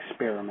Bunyan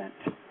Experiment.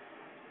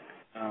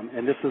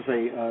 And this is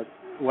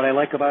what I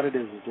like about it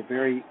is it's a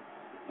very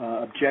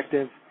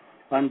objective,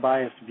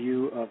 unbiased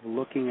view of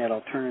looking at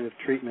alternative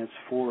treatments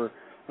for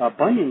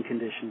bunion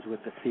conditions with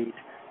the feet.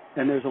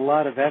 And there's a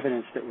lot of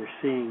evidence that we're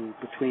seeing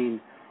between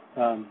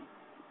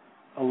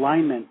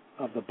alignment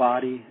of the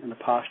body and the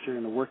posture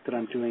and the work that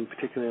I'm doing,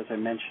 particularly as I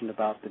mentioned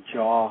about the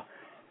jaw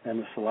and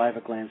the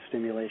saliva gland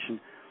stimulation,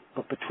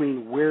 but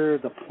between where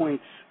the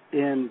points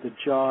in the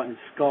jaw and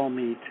skull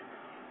meet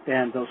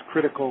and those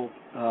critical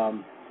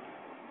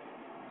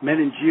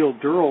meningeal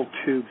dural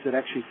tubes that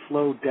actually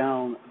flow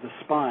down the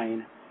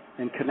spine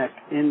and connect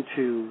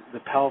into the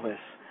pelvis.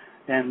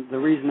 And the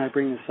reason I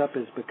bring this up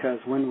is because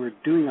when we're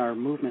doing our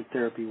movement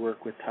therapy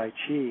work with Tai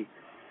Chi,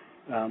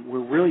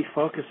 we're really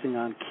focusing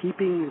on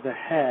keeping the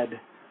head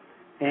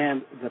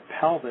and the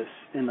pelvis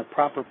in the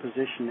proper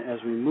position as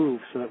we move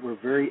so that we're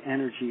very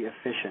energy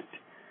efficient.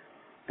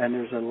 And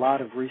there's a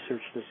lot of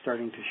research that's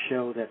starting to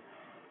show that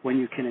when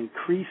you can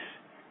increase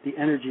the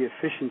energy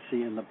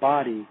efficiency in the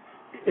body,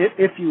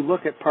 if you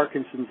look at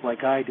Parkinson's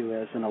like I do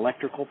as an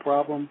electrical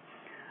problem,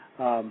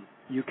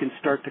 you can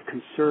start to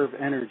conserve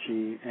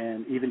energy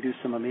and even do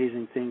some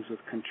amazing things with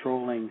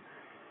controlling.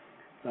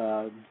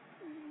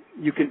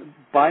 You can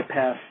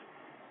bypass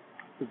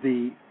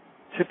the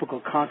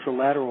typical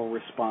contralateral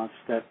response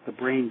that the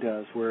brain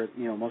does, where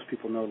most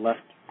people know left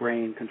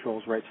brain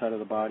controls right side of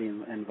the body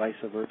and vice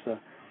versa.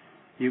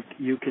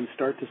 You can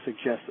start to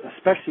suggest,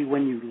 especially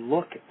when you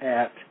look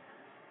at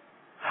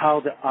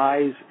how the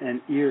eyes and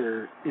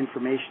ear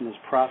information is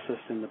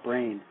processed in the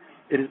brain.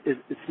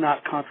 It's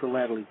not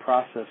contralaterally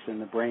processed in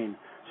the brain.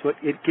 So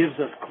it gives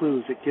us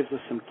clues. It gives us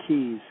some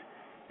keys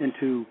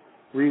into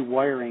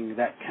rewiring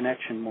that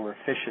connection more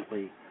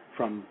efficiently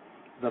from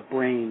the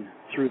brain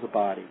through the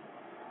body.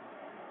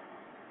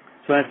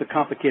 So that's a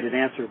complicated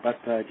answer, but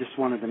I just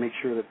wanted to make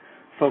sure that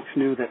folks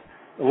knew that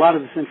a lot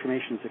of this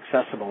information is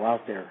accessible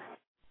out there.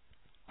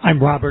 I'm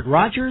Robert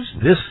Rogers.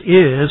 This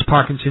is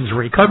Parkinsons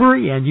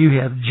Recovery, and you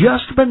have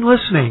just been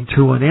listening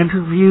to an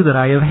interview that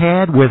I have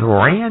had with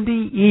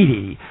Randy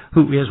Eady,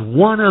 who is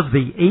one of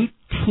the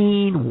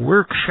 18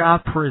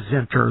 workshop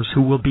presenters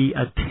who will be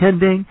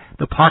attending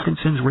the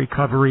Parkinsons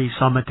Recovery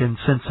Summit in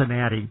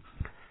Cincinnati.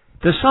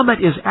 The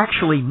summit is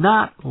actually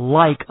not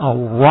like a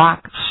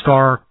rock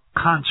star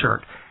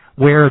concert,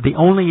 where the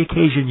only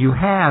occasion you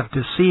have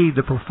to see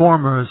the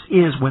performers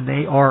is when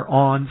they are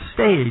on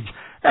stage.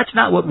 That's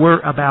not what we're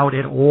about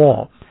at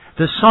all.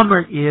 The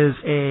summit is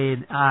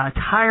an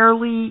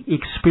entirely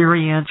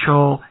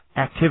experiential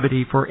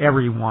activity for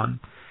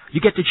everyone.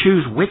 You get to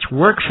choose which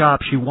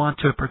workshops you want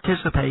to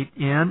participate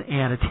in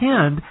and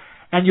attend,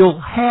 and you'll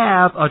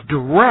have a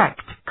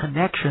direct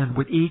connection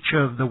with each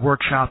of the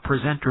workshop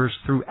presenters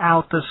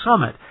throughout the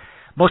summit.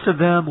 Most of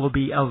them will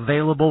be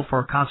available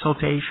for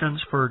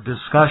consultations, for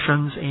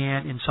discussions,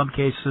 and in some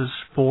cases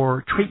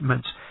for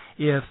treatments,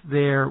 if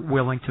they're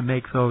willing to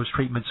make those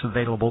treatments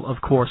available,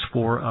 of course,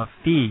 for a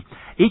fee.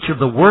 Each of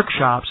the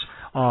workshops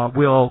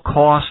will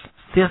cost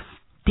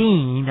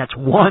 $15, that's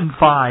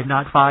 15,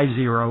 not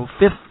 50,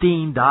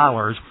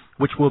 $15,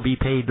 which will be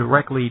paid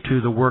directly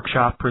to the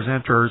workshop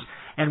presenters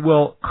and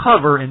will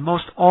cover, in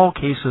most all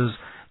cases,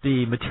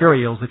 the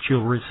materials that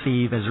you'll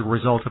receive as a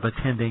result of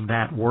attending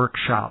that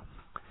workshop.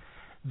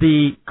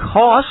 The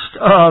cost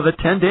of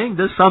attending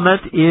the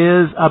summit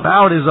is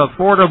about as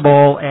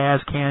affordable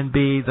as can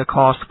be the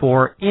cost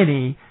for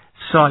any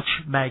such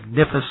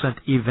magnificent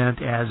event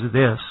as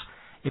this.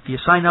 If you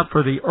sign up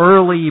for the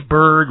early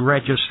bird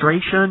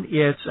registration,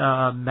 it's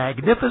a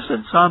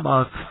magnificent sum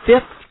of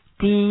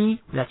 $50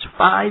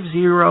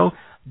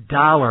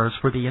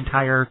 for the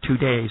entire 2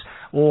 days,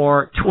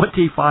 or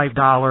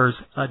 $25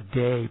 a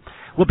day.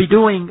 We'll be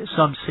doing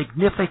some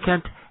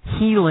significant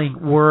healing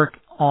work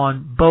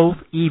on both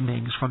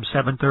evenings from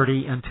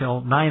 7:30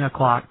 until 9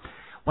 o'clock.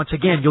 Once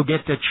again, you'll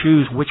get to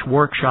choose which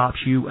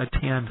workshops you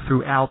attend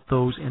throughout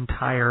those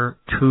entire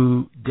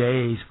 2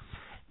 days.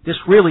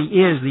 This really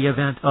is the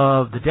event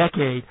of the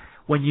decade.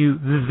 When you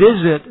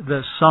visit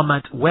the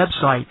Summit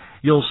website,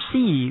 you'll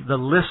see the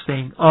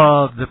listing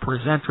of the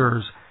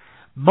presenters.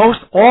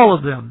 Most all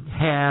of them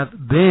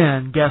have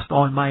been guests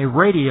on my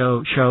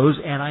radio shows,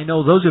 and I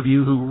know those of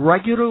you who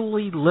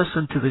regularly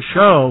listen to the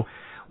show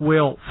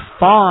will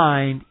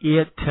find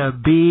it to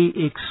be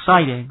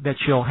exciting that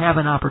you'll have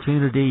an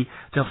opportunity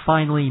to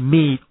finally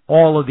meet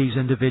all of these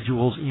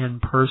individuals in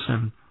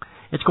person.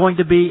 It's going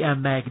to be a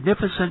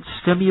magnificent,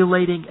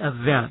 stimulating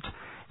event,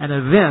 an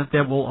event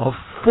that will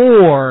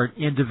afford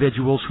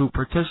individuals who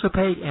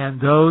participate and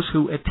those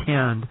who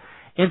attend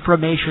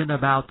information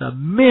about the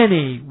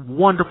many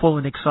wonderful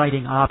and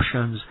exciting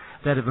options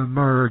that have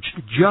emerged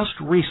just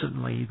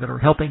recently that are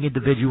helping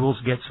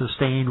individuals get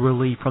sustained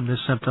relief from the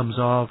symptoms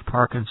of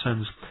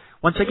Parkinson's.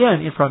 Once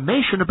again,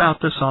 information about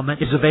the summit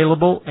is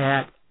available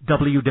at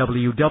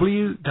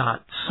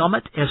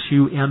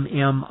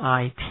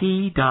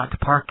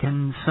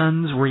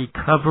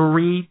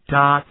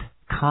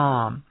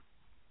www.summit.parkinsonsrecovery.com.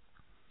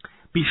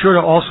 Be sure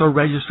to also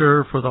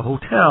register for the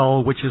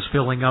hotel, which is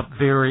filling up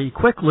very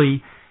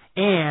quickly.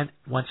 And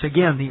once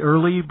again, the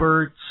early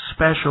bird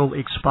special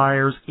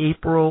expires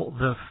April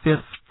the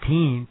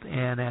 15th,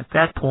 and at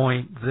that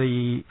point,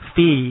 the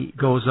fee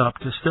goes up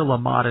to still a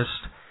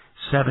modest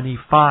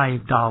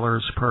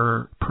 $75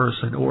 per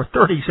person, or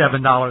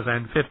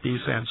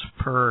 $37.50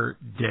 per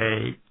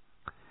day.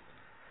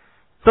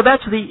 So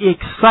that's the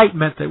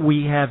excitement that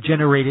we have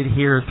generated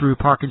here through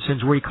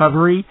Parkinson's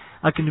Recovery,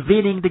 a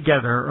convening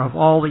together of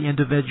all the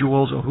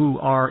individuals who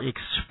are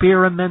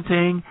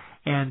experimenting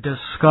and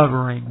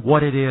discovering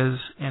what it is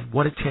and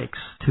what it takes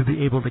to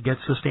be able to get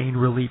sustained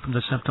relief from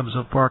the symptoms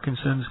of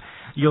Parkinson's.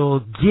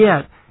 You'll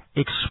get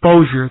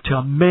exposure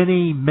to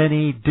many,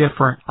 many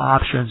different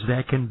options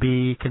that can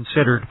be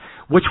considered.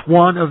 Which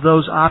one of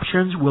those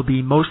options will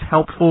be most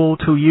helpful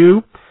to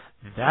you?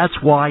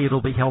 That's why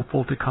it'll be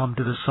helpful to come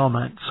to the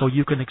summit, so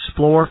you can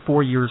explore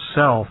for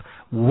yourself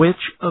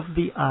which of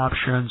the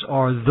options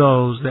are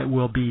those that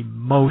will be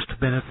most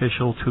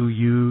beneficial to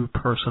you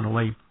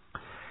personally.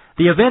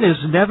 The event has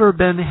never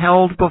been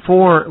held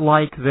before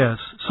like this,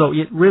 so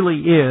it really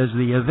is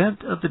the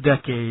event of the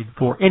decade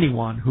for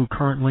anyone who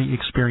currently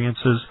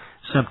experiences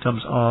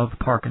symptoms of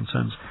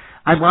Parkinson's.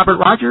 I'm Robert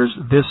Rogers.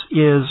 This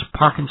is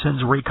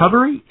Parkinson's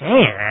Recovery,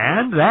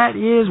 and that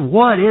is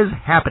what is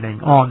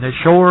happening on the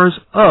shores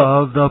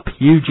of the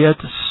Puget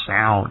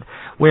Sound,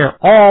 where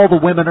all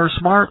the women are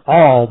smart,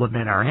 all the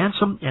men are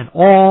handsome, and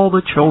all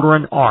the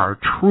children are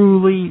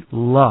truly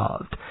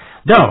loved.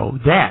 Know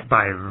that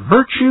by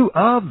virtue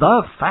of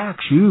the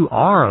facts you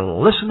are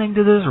listening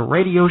to this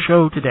radio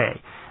show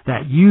today,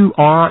 that you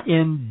are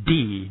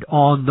indeed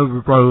on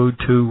the road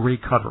to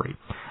recovery.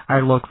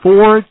 I look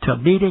forward to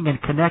meeting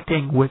and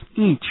connecting with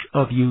each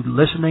of you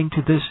listening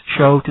to this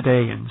show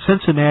today in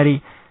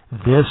Cincinnati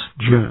this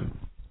June.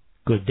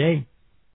 Good day.